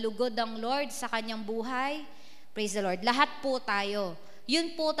malugod ang Lord sa kanyang buhay. Praise the Lord. Lahat po tayo.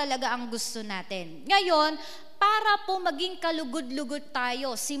 Yun po talaga ang gusto natin. Ngayon, para po maging kalugod-lugod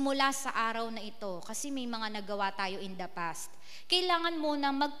tayo simula sa araw na ito, kasi may mga nagawa tayo in the past, kailangan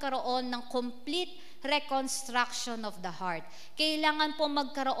muna magkaroon ng complete reconstruction of the heart. Kailangan po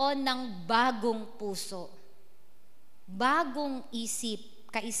magkaroon ng bagong puso. Bagong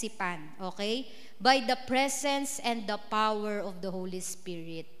kaisipan, okay? By the presence and the power of the Holy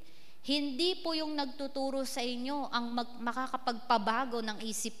Spirit. Hindi po yung nagtuturo sa inyo ang makakapagpabago ng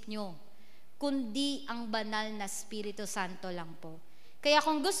isip nyo, kundi ang banal na Espiritu Santo lang po. Kaya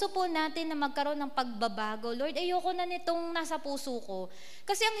kung gusto po natin na magkaroon ng pagbabago, Lord, ayoko na nitong nasa puso ko.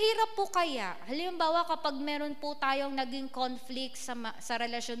 Kasi ang hirap po kaya, halimbawa kapag meron po tayong naging conflict sa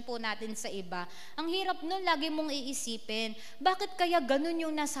relasyon po natin sa iba, ang hirap nun lagi mong iisipin, bakit kaya ganun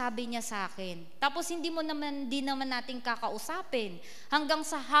yung nasabi niya sa akin? Tapos hindi naman natin kakausapin. Hanggang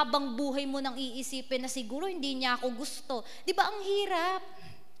sa habang buhay mo nang iisipin na siguro hindi niya ako gusto. Di ba ang hirap?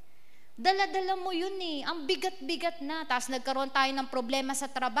 Dala-dala mo yun eh. Ang bigat-bigat na. Tapos nagkaroon tayo ng problema sa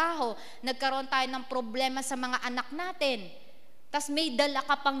trabaho. Nagkaroon tayo ng problema sa mga anak natin. Tapos may dala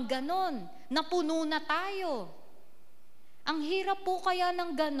ka pang ganon. Napuno na tayo. Ang hirap po kaya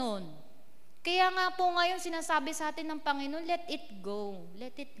ng ganon. Kaya nga po ngayon sinasabi sa atin ng Panginoon, let it go.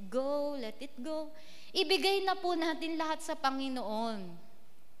 Let it go. Let it go. Ibigay na po natin lahat sa Panginoon.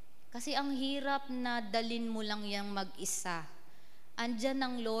 Kasi ang hirap na dalin mo lang yang mag-isa. Andyan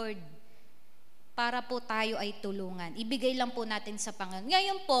ang Lord para po tayo ay tulungan. Ibigay lang po natin sa Panginoon.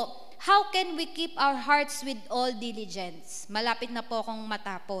 Ngayon po, how can we keep our hearts with all diligence? Malapit na po akong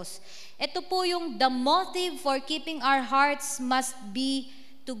matapos. Ito po yung the motive for keeping our hearts must be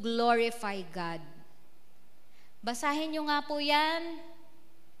to glorify God. Basahin nyo nga po yan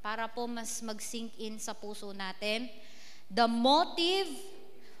para po mas mag-sink in sa puso natin. The motive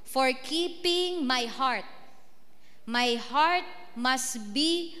for keeping my heart must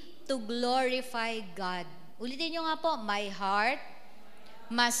be to glorify God. Ulitin nyo nga po, my heart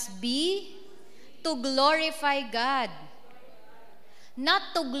must be to glorify God.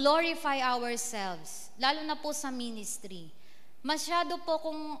 Not to glorify ourselves. Lalo na po sa ministry. Masyado po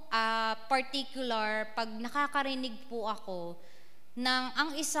kung particular, pag nakakarinig po ako, nang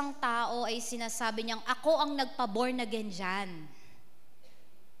ang isang tao ay sinasabi niyang, ako ang nagpa-born again dyan.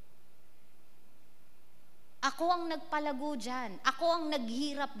 Ako ang nagpalago dyan. Ako ang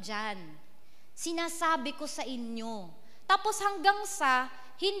naghirap dyan. Sinasabi ko sa inyo. Tapos hanggang sa,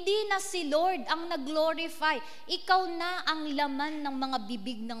 hindi na si Lord ang nag-glorify. Ikaw na ang laman ng mga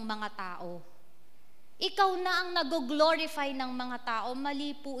bibig ng mga tao. Ikaw na ang nag-glorify ng mga tao.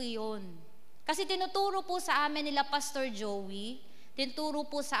 Mali po iyon. Kasi tinuturo po sa amin nila Pastor Joey, tinuturo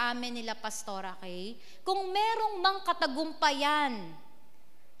po sa amin nila Pastora Kay, kung merong mang katagumpayan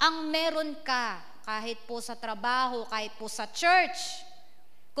ang meron ka, kahit po sa trabaho, kahit po sa church,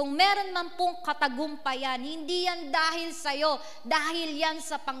 kung meron man pong katagumpayan, hindi yan dahil sa'yo, dahil yan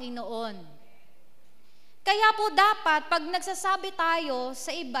sa Panginoon. Kaya po dapat, pag nagsasabi tayo sa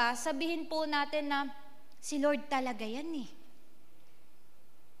iba, sabihin po natin na, si Lord talaga yan eh.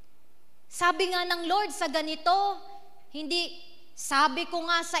 Sabi nga ng Lord sa ganito, hindi, sabi ko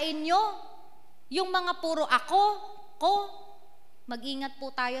nga sa inyo, yung mga puro ako, ko, mag-ingat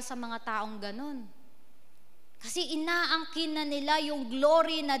po tayo sa mga taong ganun. Kasi inaangkin na nila yung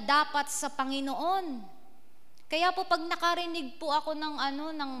glory na dapat sa Panginoon. Kaya po pag nakarinig po ako ng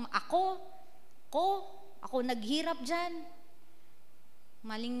ako naghirap dyan,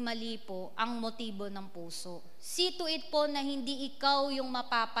 maling-mali po ang motibo ng puso. See to it po na hindi ikaw yung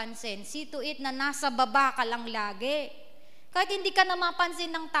mapapansin. See to it na nasa baba ka lang lagi. Kahit hindi ka na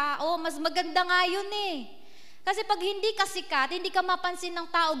mapansin ng tao, mas maganda nga yun eh. Kasi pag hindi ka sikat, hindi ka mapansin ng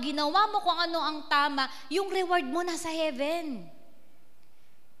tao, ginawa mo kung ano ang tama, yung reward mo nasa heaven.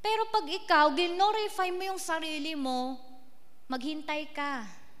 Pero pag ikaw, glorify mo yung sarili mo, maghintay ka.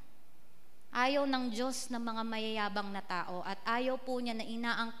 Ayaw ng Diyos ng mga mayayabang na tao at ayaw po niya na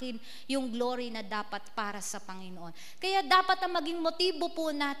inaangkin yung glory na dapat para sa Panginoon. Kaya dapat ang maging motibo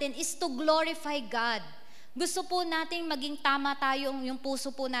po natin is to glorify God. Gusto po nating maging tama tayo yung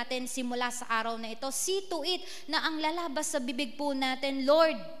puso po natin simula sa araw na ito. See to it na ang lalabas sa bibig po natin,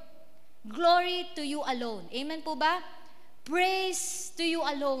 Lord, glory to you alone. Amen po ba? Praise to you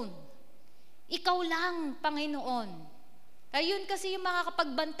alone. Ikaw lang, Panginoon. Ayun kasi yung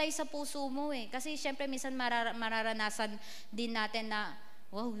makakapagbantay sa puso mo eh. Kasi syempre minsan mararanasan din natin na,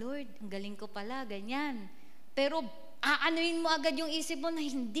 wow Lord, ang galing ko pala, ganyan. Pero aanuin mo agad yung isip mo na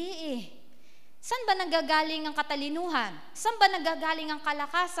hindi eh. Saan ba nanggagaling ang katalinuhan? Saan ba nanggagaling ang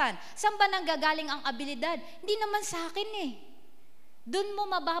kalakasan? Saan ba nanggagaling ang abilidad? Hindi naman sa akin eh. Doon mo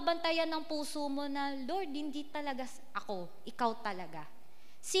mababantayan ng puso mo na, Lord, hindi talaga ako, ikaw talaga.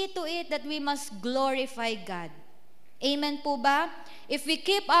 See to it that we must glorify God. Amen po ba? If we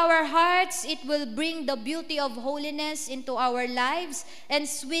keep our hearts, it will bring the beauty of holiness into our lives and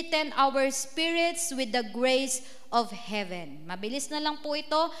sweeten our spirits with the grace of heaven. Mabilis na lang po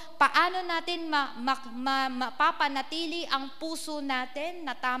ito. Paano natin mapapanatili ang puso natin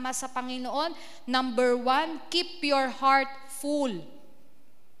na tama sa Panginoon? Number 1, keep your heart full.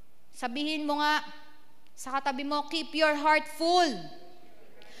 Sabihin mo nga sa katabi mo, keep your heart full.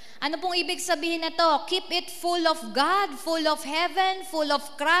 Ano pong ibig sabihin na to? Keep it full of God, full of heaven, full of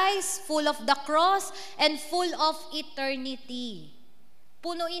Christ, full of the cross, and full of eternity.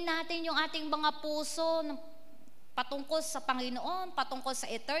 Punuin natin yung ating mga puso patungkol sa Panginoon, patungkol sa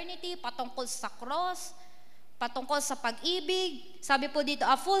eternity, patungkol sa cross, patungkol sa pag-ibig. Sabi po dito,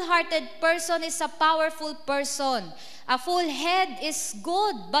 a full-hearted person is a powerful person. A full head is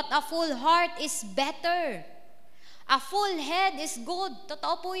good, but a full heart is better. A full head is good.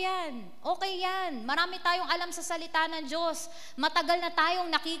 Totoo po yan. Okay yan. Marami tayong alam sa salita ng Diyos. Matagal na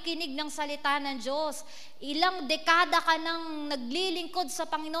tayong nakikinig ng salita ng Diyos. Ilang dekada ka nang naglilingkod sa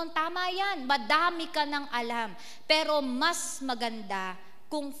Panginoon. Tama yan. Madami ka nang alam. Pero mas maganda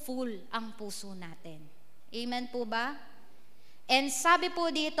kung full ang puso natin. Amen po ba? And sabi po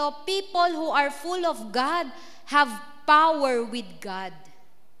dito, people who are full of God have power with God.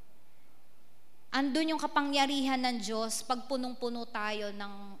 Andun yung kapangyarihan ng Diyos pag punong-puno tayo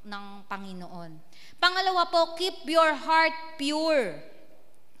ng Panginoon. Pangalawa po, keep your heart pure.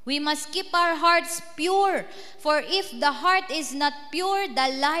 We must keep our hearts pure. For if the heart is not pure,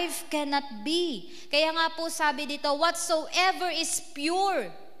 the life cannot be. Kaya nga po sabi dito, whatsoever is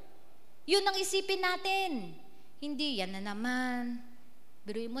pure, yun ang isipin natin. Hindi, yan na naman.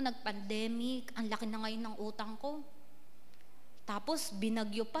 Biruin mo, nag-pandemic, ang laki na ngayon ng utang ko. Tapos,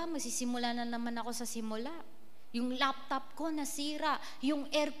 binagyo pa, masisimula na naman ako sa simula. Yung laptop ko nasira, yung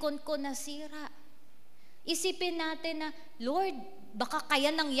aircon ko nasira. Isipin natin na, Lord, baka kaya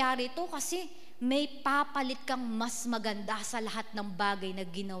nangyari to kasi may papalit kang mas maganda sa lahat ng bagay na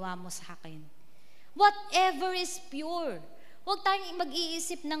ginawa mo sa akin. Whatever is pure. Huwag tayong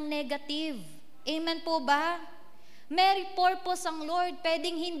mag-iisip ng negative. Amen po ba? May purpose ang Lord.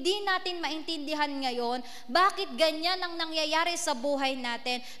 Pwedeng hindi natin maintindihan ngayon bakit ganyan ang nangyayari sa buhay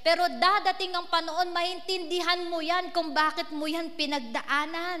natin. Pero dadating ang panahon, maintindihan mo yan kung bakit mo yan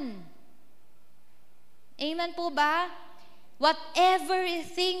pinagdaanan. Amen po ba? Whatever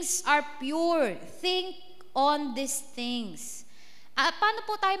things are pure, think on these things. Paano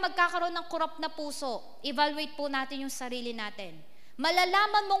po tayo magkakaroon ng korap na puso? Evaluate po natin yung sarili natin.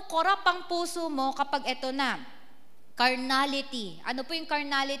 Malalaman mong korap ang puso mo kapag eto na. Carnality. Ano po yung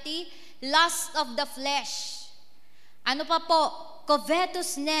carnality? Lust of the flesh. Ano pa po?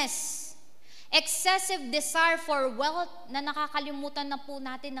 Covetousness. Excessive desire for wealth na nakakalimutan na po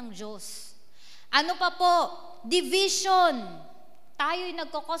natin ng Diyos. Ano pa po? Division. Tayo'y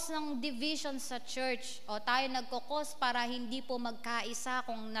nagkukos ng division sa church. O tayo nagkukos para hindi po magkaisa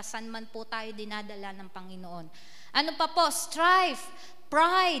kung nasan man po tayo dinadala ng Panginoon. Ano pa po? Strife,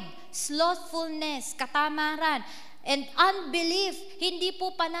 pride, slothfulness, katamaran, and unbelief, hindi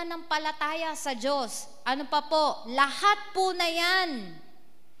po pananampalataya sa Diyos. Ano pa po? Lahat po na yan.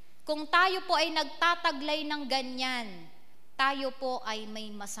 Kung tayo po ay nagtataglay ng ganyan, tayo po ay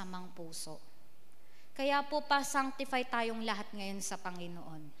may masamang puso. Kaya po pa-sanctify tayong lahat ngayon sa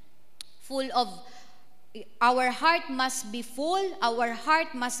Panginoon. Our heart must be full, our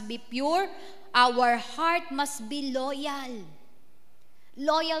heart must be pure, our heart must be loyal.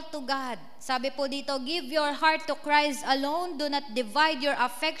 Loyal to God. Sabi po dito, give your heart to Christ alone. Do not divide your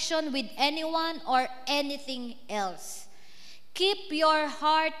affection with anyone or anything else. Keep your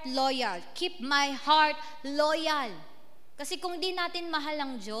heart loyal. Keep my heart loyal. Kasi kung di natin mahal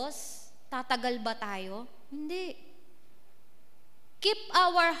ang Diyos, tatagal ba tayo? Hindi. Keep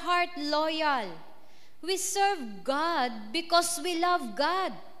our heart loyal. We serve God because we love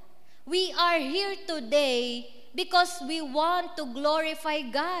God. We are here today because we want to glorify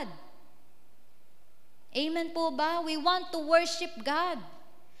God. Amen po ba? We want to worship God.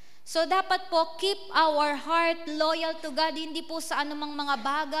 So dapat po, keep our heart loyal to God, hindi po sa anumang mga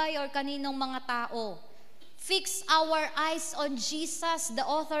bagay or kaninong mga tao. Fix our eyes on Jesus, the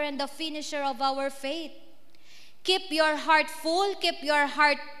author and the finisher of our faith. Keep your heart full, keep your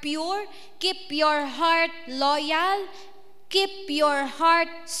heart pure, keep your heart loyal, keep your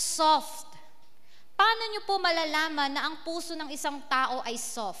heart soft. Paano nyo po malalaman na ang puso ng isang tao ay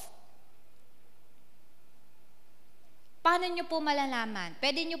soft? Paano nyo po malalaman?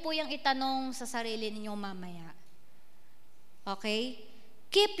 Pwede nyo po yung itanong sa sarili ninyo mamaya. Okay?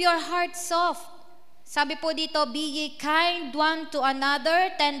 Keep your heart soft. Sabi po dito, be ye kind one to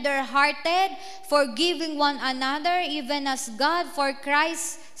another, tender-hearted, forgiving one another, even as God for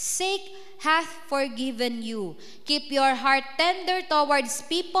Christ's sake hath forgiven you. Keep your heart tender towards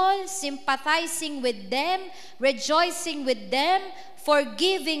people, sympathizing with them, rejoicing with them,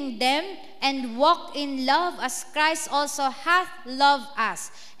 forgiving them, and walk in love as Christ also hath loved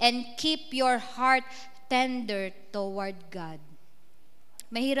us. And keep your heart tender toward God.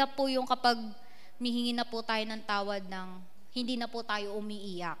 Mahirap po yung kapag mihingi na po tayo ng tawad ng hindi na po tayo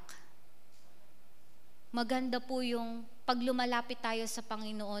umiiyak. Maganda po yung pag lumalapit tayo sa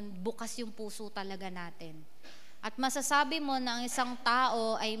Panginoon, bukas yung puso talaga natin. At masasabi mo na ang isang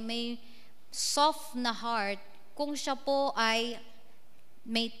tao ay may soft na heart kung siya po ay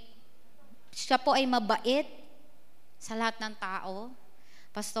mabait sa lahat ng tao.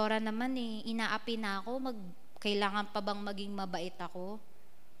 Pastora naman inaapi na ako, kailangan pa bang maging mabait ako?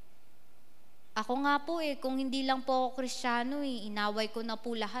 Ako nga po kung hindi lang po ako Kristiyano inaway ko na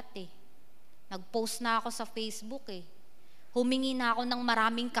po lahat Nag-post na ako sa Facebook Humingi na ako ng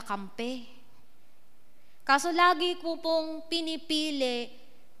maraming kakampi. Kaso lagi ko pong pinipili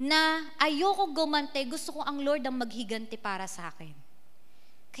na ayoko gumante, gusto ko ang Lord ang maghiganti para sa akin.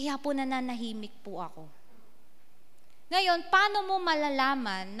 Kaya po nananahimik po ako. Ngayon, paano mo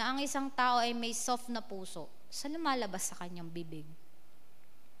malalaman na ang isang tao ay may soft na puso? Saan lumalabas sa kanyang bibig?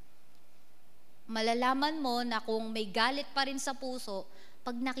 Malalaman mo na kung may galit pa rin sa puso,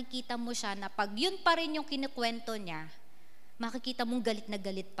 pag nakikita mo siya na pag yun pa rin yung kinikwento niya, makikita mong galit na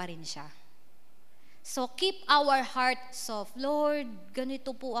galit pa rin siya. So, keep our heart soft. Lord,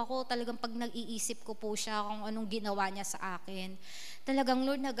 ganito po ako. Talagang pag nag-iisip ko po siya kung anong ginawa niya sa akin. Talagang,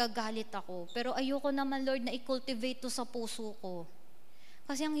 Lord, nagagalit ako. Pero ayoko naman, Lord, na i-cultivate to sa puso ko.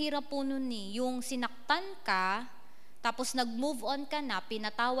 Kasi ang hirap po nun yung sinaktan ka, tapos nag-move on ka na,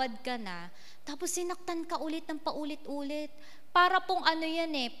 pinatawad ka na, tapos sinaktan ka ulit ng paulit-ulit. Para pong ano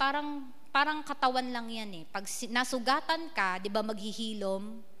yan parang katawan lang yan Pag nasugatan ka, di ba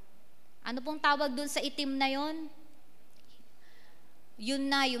maghihilom? Ano pong tawag dun sa itim na yon? Yun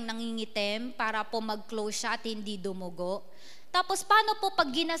na yung nangingitim para po mag-close siya at hindi dumugo. Tapos paano po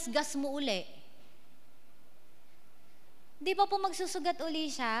pag ginasgas mo uli? Di ba po magsusugat uli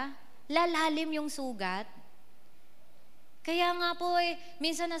siya? Lalalim yung sugat. Kaya nga po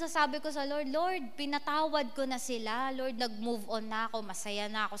minsan nasasabi ko sa Lord, Lord, pinatawad ko na sila. Lord, nag-move on na ako, masaya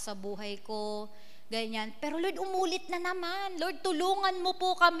na ako sa buhay ko. Ganyan. Pero Lord, umulit na naman. Lord, tulungan mo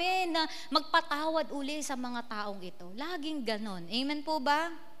po kami na magpatawad uli sa mga taong ito. Laging ganon. Amen po ba?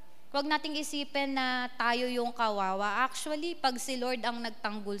 Huwag nating isipin na tayo yung kawawa. Actually, pag si Lord ang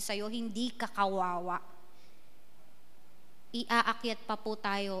nagtanggol sa'yo, hindi ka kawawa. Iaakyat pa po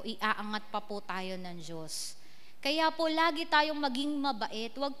tayo, iaangat pa po tayo ng Diyos. Kaya po lagi tayong maging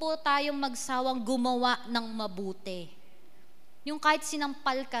mabait, huwag po tayong magsawang gumawa ng mabuti. Yung kahit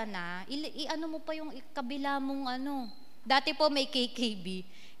sinampal ka na, ano mo pa yung kabila mong Dati po may KKB.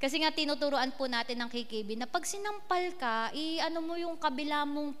 Kasi nga tinuturuan po natin ng KKB na pag sinampal ka, ano mo yung kabila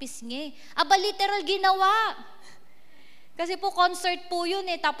mong pisngi. Literal ginawa. Kasi po concert po yun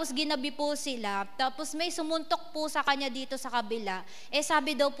tapos ginabi po sila. Tapos may sumuntok po sa kanya dito sa kabila.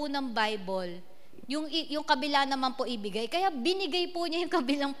 Sabi daw po ng Bible, yung kabila naman po ibigay. Kaya binigay po niya yung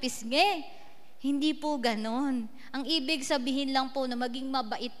kabilang pisngi. Hindi po ganon. Ang ibig sabihin lang po na maging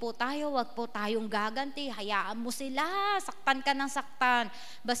mabait po tayo, wag po tayong gaganti, hayaan mo sila, saktan ka ng saktan.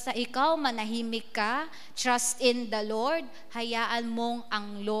 Basta ikaw, manahimik ka, trust in the Lord, hayaan mong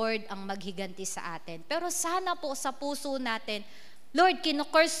ang Lord ang maghiganti sa atin. Pero sana po sa puso natin, Lord,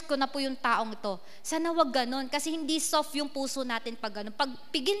 kinukurse ko na po yung taong ito. Sana wag ganon, kasi hindi soft yung puso natin pag ganon. Pag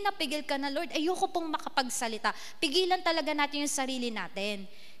pigil na pigil ka na, Lord, ayoko pong makapagsalita. Pigilan talaga natin yung sarili natin.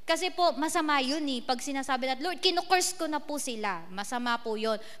 Kasi po, masama yun pag sinasabi natin, Lord, kinukurse ko na po sila. Masama po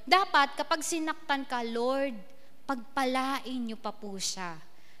yun. Dapat, kapag sinaktan ka, Lord, pagpalain niyo pa po siya.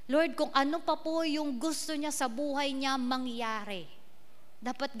 Lord, kung ano pa po yung gusto niya sa buhay niya mangyari.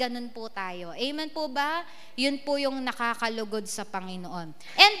 Dapat ganun po tayo. Amen po ba? Yun po yung nakakalugod sa Panginoon.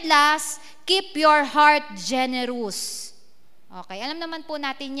 And last, keep your heart generous. Okay, alam naman po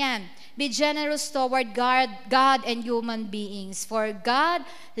natin yan. Be generous toward God and human beings. For God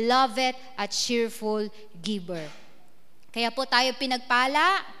loveth a cheerful giver. Kaya po tayo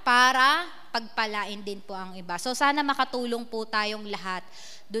pinagpala para pagpalain din po ang iba. So sana makatulong po tayong lahat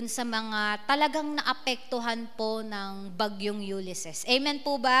dun sa mga talagang naapektuhan po ng bagyong Ulysses. Amen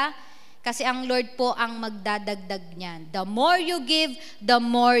po ba? Kasi ang Lord po ang magdadagdag niyan. The more you give, the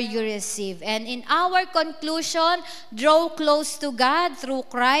more you receive. And in our conclusion, draw close to God through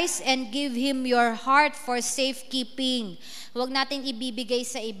Christ and give Him your heart for safekeeping. Huwag nating ibibigay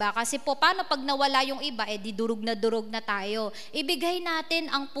sa iba. Kasi po, paano pag nawala yung iba, di durog na tayo. Ibigay natin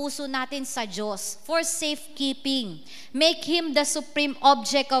ang puso natin sa Diyos for safekeeping. Make Him the supreme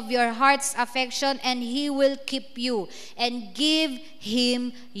object of your heart's affection and He will keep you. And give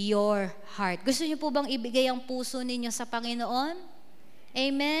Him your heart. Gusto niyo po bang ibigay ang puso ninyo sa Panginoon?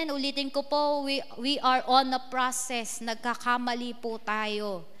 Amen. Ulitin ko po, we are on a process. Nagkakamali po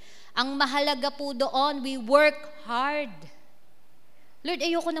tayo. Ang mahalaga po doon, we work hard. Lord,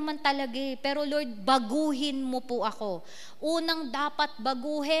 ayoko naman talaga eh. Pero Lord, baguhin mo po ako. Unang dapat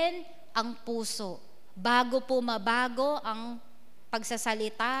baguhin ang puso. Bago po mabago ang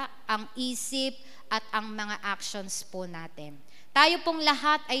pagsasalita, ang isip, at ang mga actions po natin. Tayo pong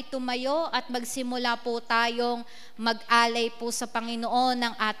lahat ay tumayo at magsimula po tayong mag-alay po sa Panginoon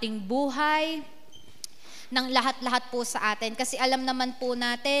ng ating buhay, ng lahat-lahat po sa atin. Kasi alam naman po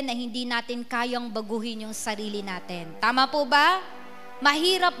natin na hindi natin kayang baguhin yung sarili natin. Tama po ba?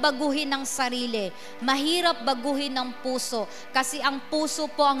 Mahirap baguhin ng sarili. Mahirap baguhin ng puso. Kasi ang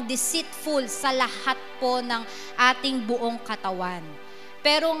puso po ang deceitful sa lahat po ng ating buong katawan.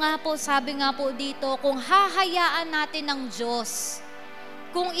 Pero nga po, sabi nga po dito, kung hahayaan natin ng Diyos,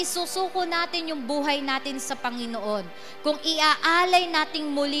 kung isusuko natin yung buhay natin sa Panginoon, kung iaalay nating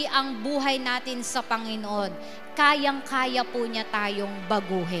muli ang buhay natin sa Panginoon, kayang-kaya po niya tayong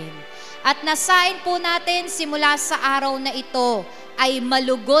baguhin. At nasain po natin simula sa araw na ito ay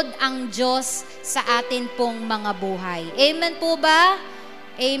malugod ang Diyos sa atin pong mga buhay. Amen po ba?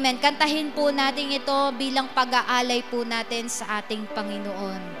 Amen. Kantahin po natin ito bilang pag-aalay po natin sa ating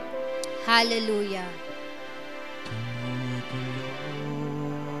Panginoon. Hallelujah.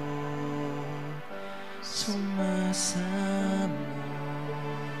 Sumasamo,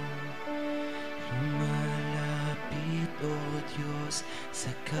 lumalapit, O Diyos,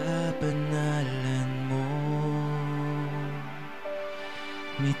 sa kabanalan mo.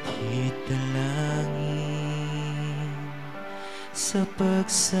 Mithit dalangin sa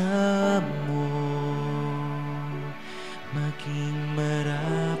pagsamo, maging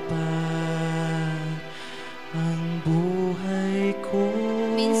marapat ang buhay ko.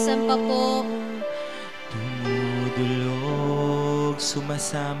 Minsan pa po, dumudulog,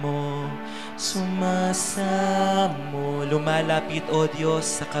 sumasamo, sumasamo, lumalapit, O Diyos,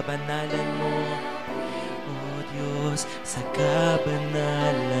 sa kabanalan mo. O Diyos, sa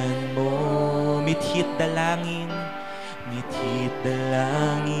kabanalan mo. Mithit dalangin, mithit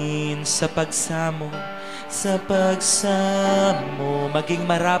dalangin sa pagsamo, sa pagsamo, maging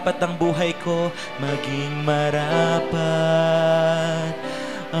marapat ang buhay ko, maging marapat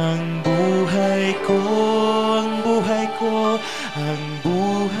ang buhay ko, ang buhay ko, ang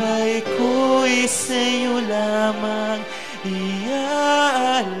buhay ko sa'yo lamang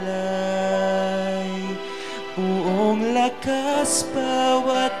iaalay. Buong lakas,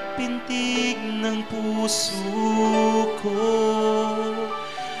 bawat pintig ng puso ko,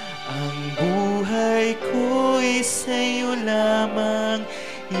 ang buhay ko sa'yo lamang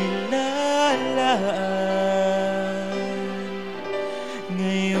ilalaan.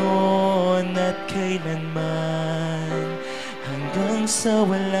 Ngayon at kailanman, hanggang sa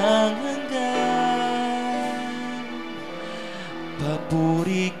walang hanggan,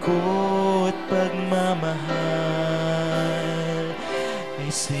 papuri ko't pagmamahal ay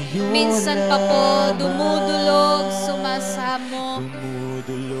sa'yo minsan pa po, lamang. dumudulog, sumasamo.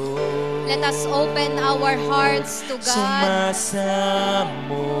 Dumudulog, Let us open our hearts to God.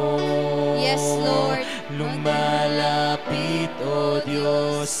 Sumasamo, Yes, Lord. lumalapit, O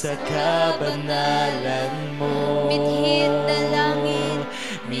Diyos, sa kabanalan mo. Mithit dalangin,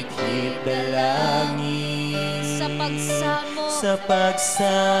 mithit dalangin sa pagsamo, sa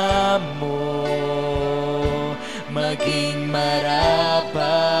pagsamo, maging marapat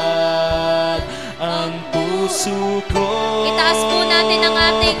ang puso ko. itaas po natin ang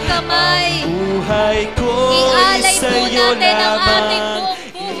ating kamay. Ang buhay ko Ialay po sa'yo natin ang ating lamang.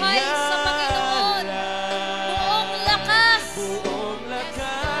 buong buhay sa Panginoon. Buong lakas. Buong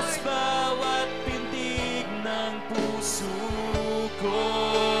lakas, bawat pintig ng puso ko.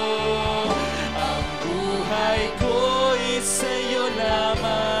 Ang buhay ko sa'yo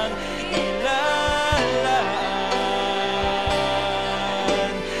lamang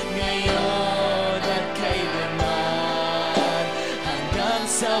ilalaan. Ngayon at kailanman, hanggang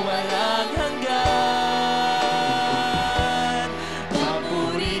sa walang hanggan,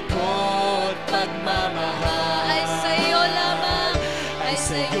 papuri ko't pagmamahal Ay sa'yo lamang, ay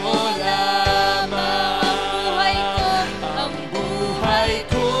sa'yo lamang. ang buhay ko. Ang buhay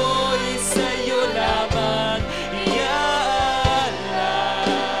ko'y sa'yo lamang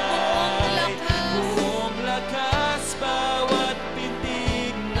iaalay. Buong lakas, bawat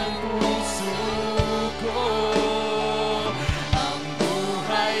pintig ng puso ko. Ang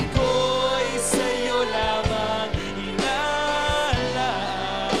buhay ko'y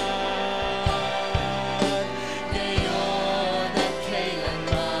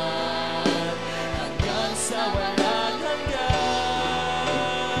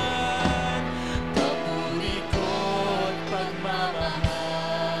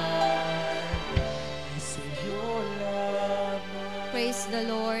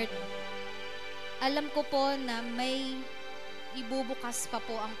alam ko po na may ibubukas pa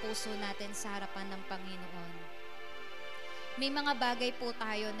po ang puso natin sa harapan ng Panginoon. May mga bagay po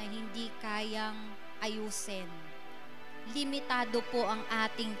tayo na hindi kayang ayusin. Limitado po ang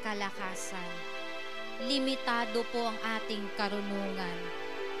ating kalakasan. Limitado po ang ating karunungan.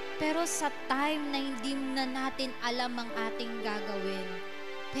 Pero sa time na hindi na natin alam ang ating gagawin,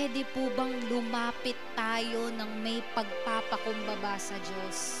 pwede po bang lumapit tayo ng may pagpapakumbaba sa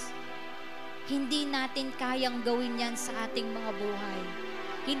Diyos? Hindi natin kayang gawin yan sa ating mga buhay.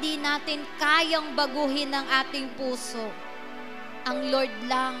 Hindi natin kayang baguhin ang ating puso. Ang Lord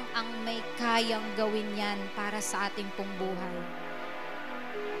lang ang may kayang gawin yan para sa ating pong buhay.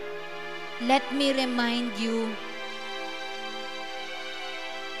 Let me remind you,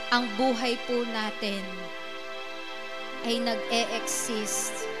 ang buhay po natin ay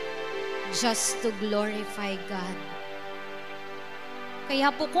nag-e-exist just to glorify God. Kaya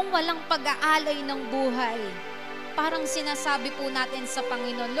po kung walang pag-aalay ng buhay, parang sinasabi po natin sa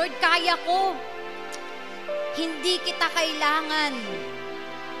Panginoon, Lord, kaya ko. Hindi kita kailangan.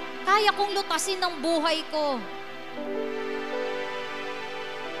 Kaya kong lutasin ang buhay ko.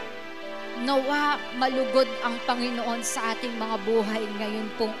 Nawa malugod ang Panginoon sa ating mga buhay ngayon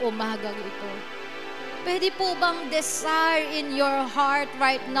pong umagang ito. Pwede po bang desire in your heart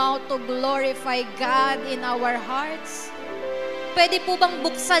right now to glorify God in our hearts? Pwede po bang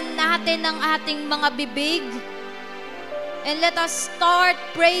buksan natin ang ating mga bibig? And let us start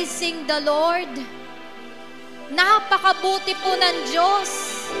praising the Lord. Napakabuti po ng Diyos.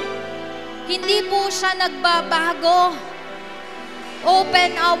 Hindi po siya nagbabago.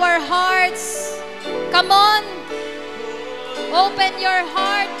 Open our hearts. Come on. Open your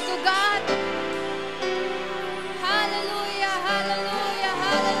heart to God. Hallelujah, hallelujah,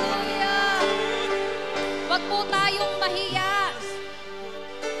 hallelujah. Wag po tayong mahiya.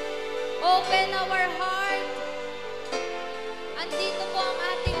 Open our heart. Andito po ang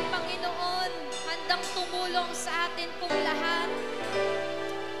ating Panginoon. Handang tumulong sa atin pong lahat.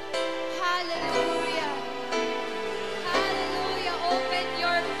 Hallelujah. Hallelujah. Open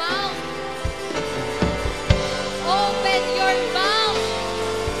your mouth. Open your mouth.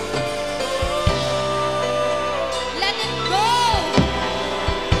 Let it go.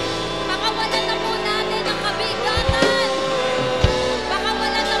 Pakawalan na po natin ang kabigatan.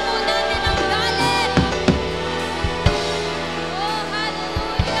 Pakawalan na po natin ang galit. Oh,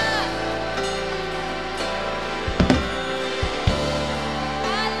 hallelujah.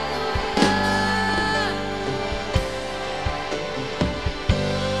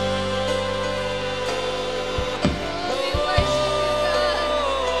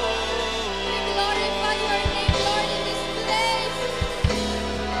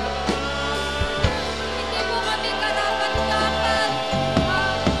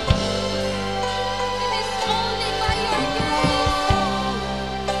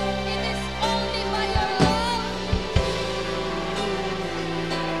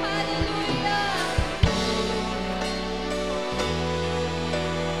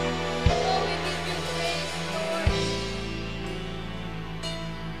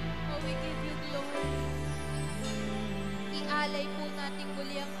 Ialay po natin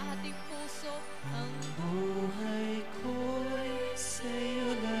muli ang ating puso. Ang buhay ko'y sa'yo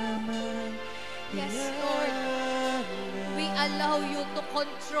lamang. Yes, Lord. We allow you to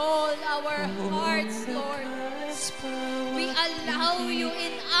control our hearts, Lord. We allow you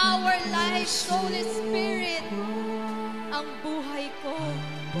in our lives, Holy Spirit. Ang buhay ko.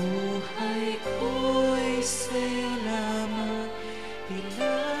 Buhay ko'y sa'yo lamang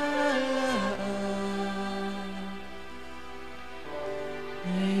ilalaan.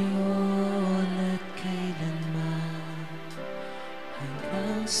 Ngayon at kailanman,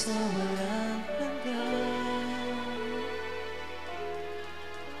 hanggang sa walang hanggan.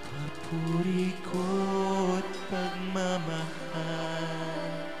 Papuri ko't pagmamahal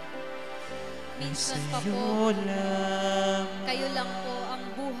Minsan pa sa'yo po, lang. kayo lang po ang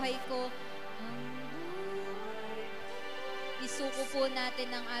buhay ko. Isuko po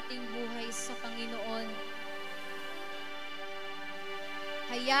natin ang ating buhay sa Panginoon.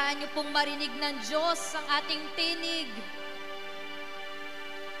 Hayaan niyo pong marinig ng Diyos ang ating tinig.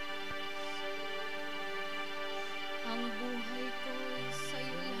 Ang buhay ko sa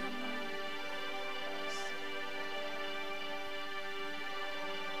iyo lamang.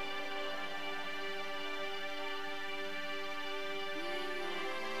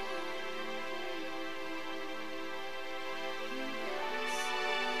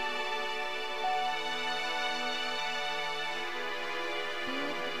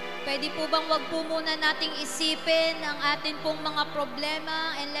 Pwede po bang wag po muna nating isipin ang atin pong mga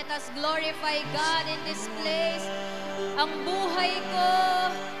problema and let us glorify God in this place. Ang buhay ko,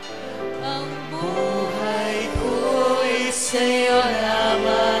 ang buhay ko'y sa'yo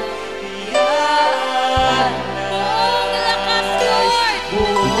lamang iaalay. buong lakas, Lord.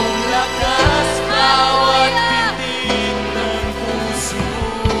 Buong lakas, bawat pitik ng puso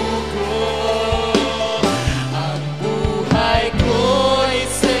ko. Ang buhay ko'y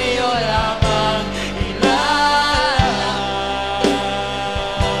sa'yo lamang ilalarawan.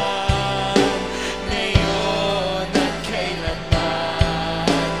 Ngayon at kailanman,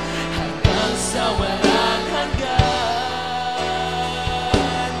 hanggang sa walang hanggan.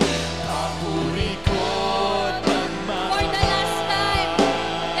 Papuri ko't For the last time,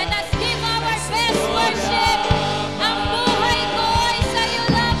 let us give our best worship. Ang buhay ko ay sa'yo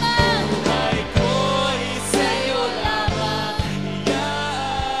lamang. buhay ko'y sa'yo lamang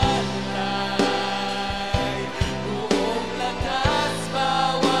iaalay. Buong lakas,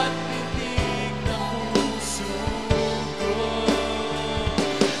 bawat pitik ng puso ko.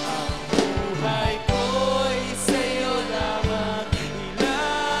 Ang buhay ko'y sa'yo lamang ilalarawan.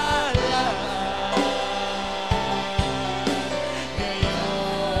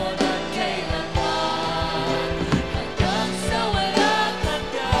 Ngayon at kailanman, hanggang sa walang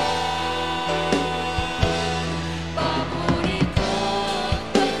hanggan. Papuri ko't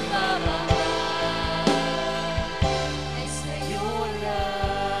pagmamahal ay sa'yo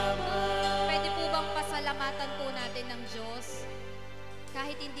lamang. Pwede po bang pasalamatan po natin ng Diyos?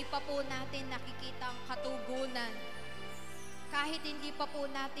 Kahit hindi pa po natin nakikita ang katugunan, kahit hindi pa po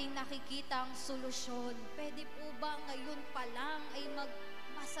natin nakikita ang solusyon, pwede po ba ngayon pa lang ay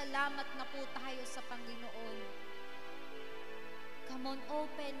magpasalamat na po tayo sa Panginoon? Come on,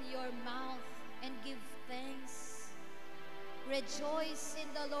 open your mouth and give thanks. Rejoice in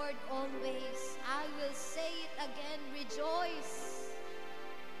the Lord always. I will say it again, rejoice.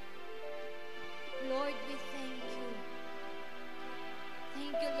 Lord, we thank you.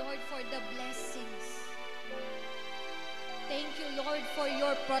 Thank you, Lord, for the blessings. Thank you, Lord, for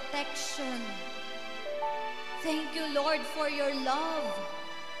your protection. Thank you, Lord, for your love.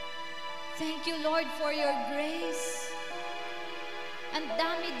 Thank you, Lord, for your grace. Ang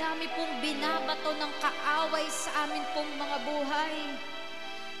dami-dami pong binabato ng kaaway sa amin pong mga buhay.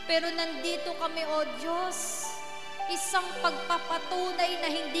 Pero nandito kami, O Diyos, isang pagpapatunay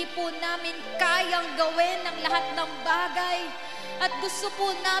na hindi po namin kayang gawin ang lahat ng bagay. At gusto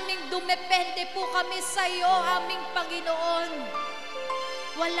po naming dumepende po kami sa iyo, aming Panginoon.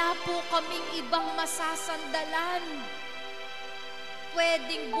 Wala po kaming ibang masasandalan.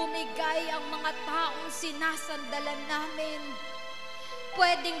 Pwedeng bumigay ang mga taong sinasandalan namin.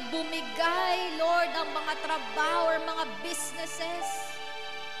 Pwedeng bumigay, Lord, ang mga trabaho or mga businesses.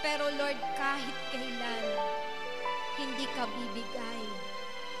 Pero Lord, kahit kailan, hindi ka bibigay.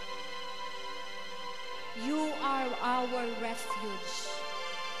 You are our refuge,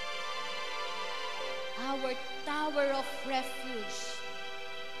 our tower of refuge,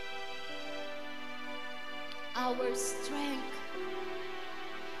 our strength.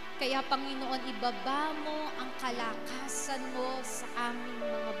 Kaya Panginoon, ibaba mo ang kalakasan mo sa aming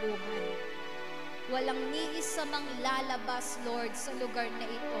mga buhay. Walang ni isa mang lalabas, Lord, sa lugar na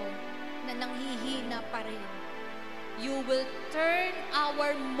ito na nanghihina pa rin. You will turn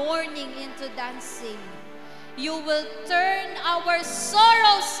our mourning into dancing. You will turn our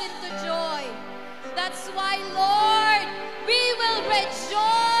sorrows into joy. That's why, Lord, we will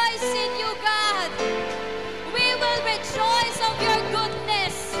rejoice in you, God. We will rejoice of your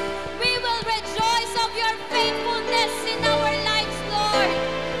goodness. We will rejoice of your faithfulness in our lives, Lord.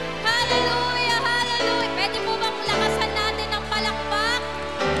 Hallelujah, hallelujah. Pwede po bang lakasan natin ang palakpak?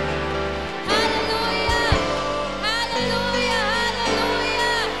 Hallelujah, hallelujah,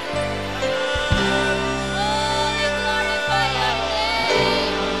 hallelujah. Oh, we glorify your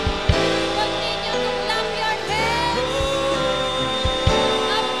name. Continue to clap your hands.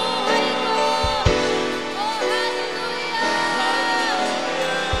 Ang buhay ko. Oh, hallelujah.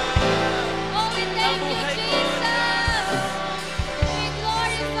 Oh, we thank you, Jesus. We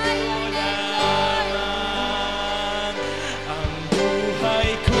glorify your name, Lord. Ang buhay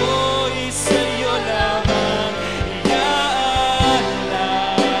ko'y sa'yo lamang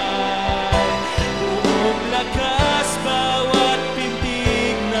iaalay. Buong lakas, bawat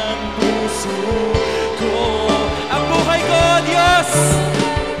pintig ng puso ko. Ang buhay ko, Diyos!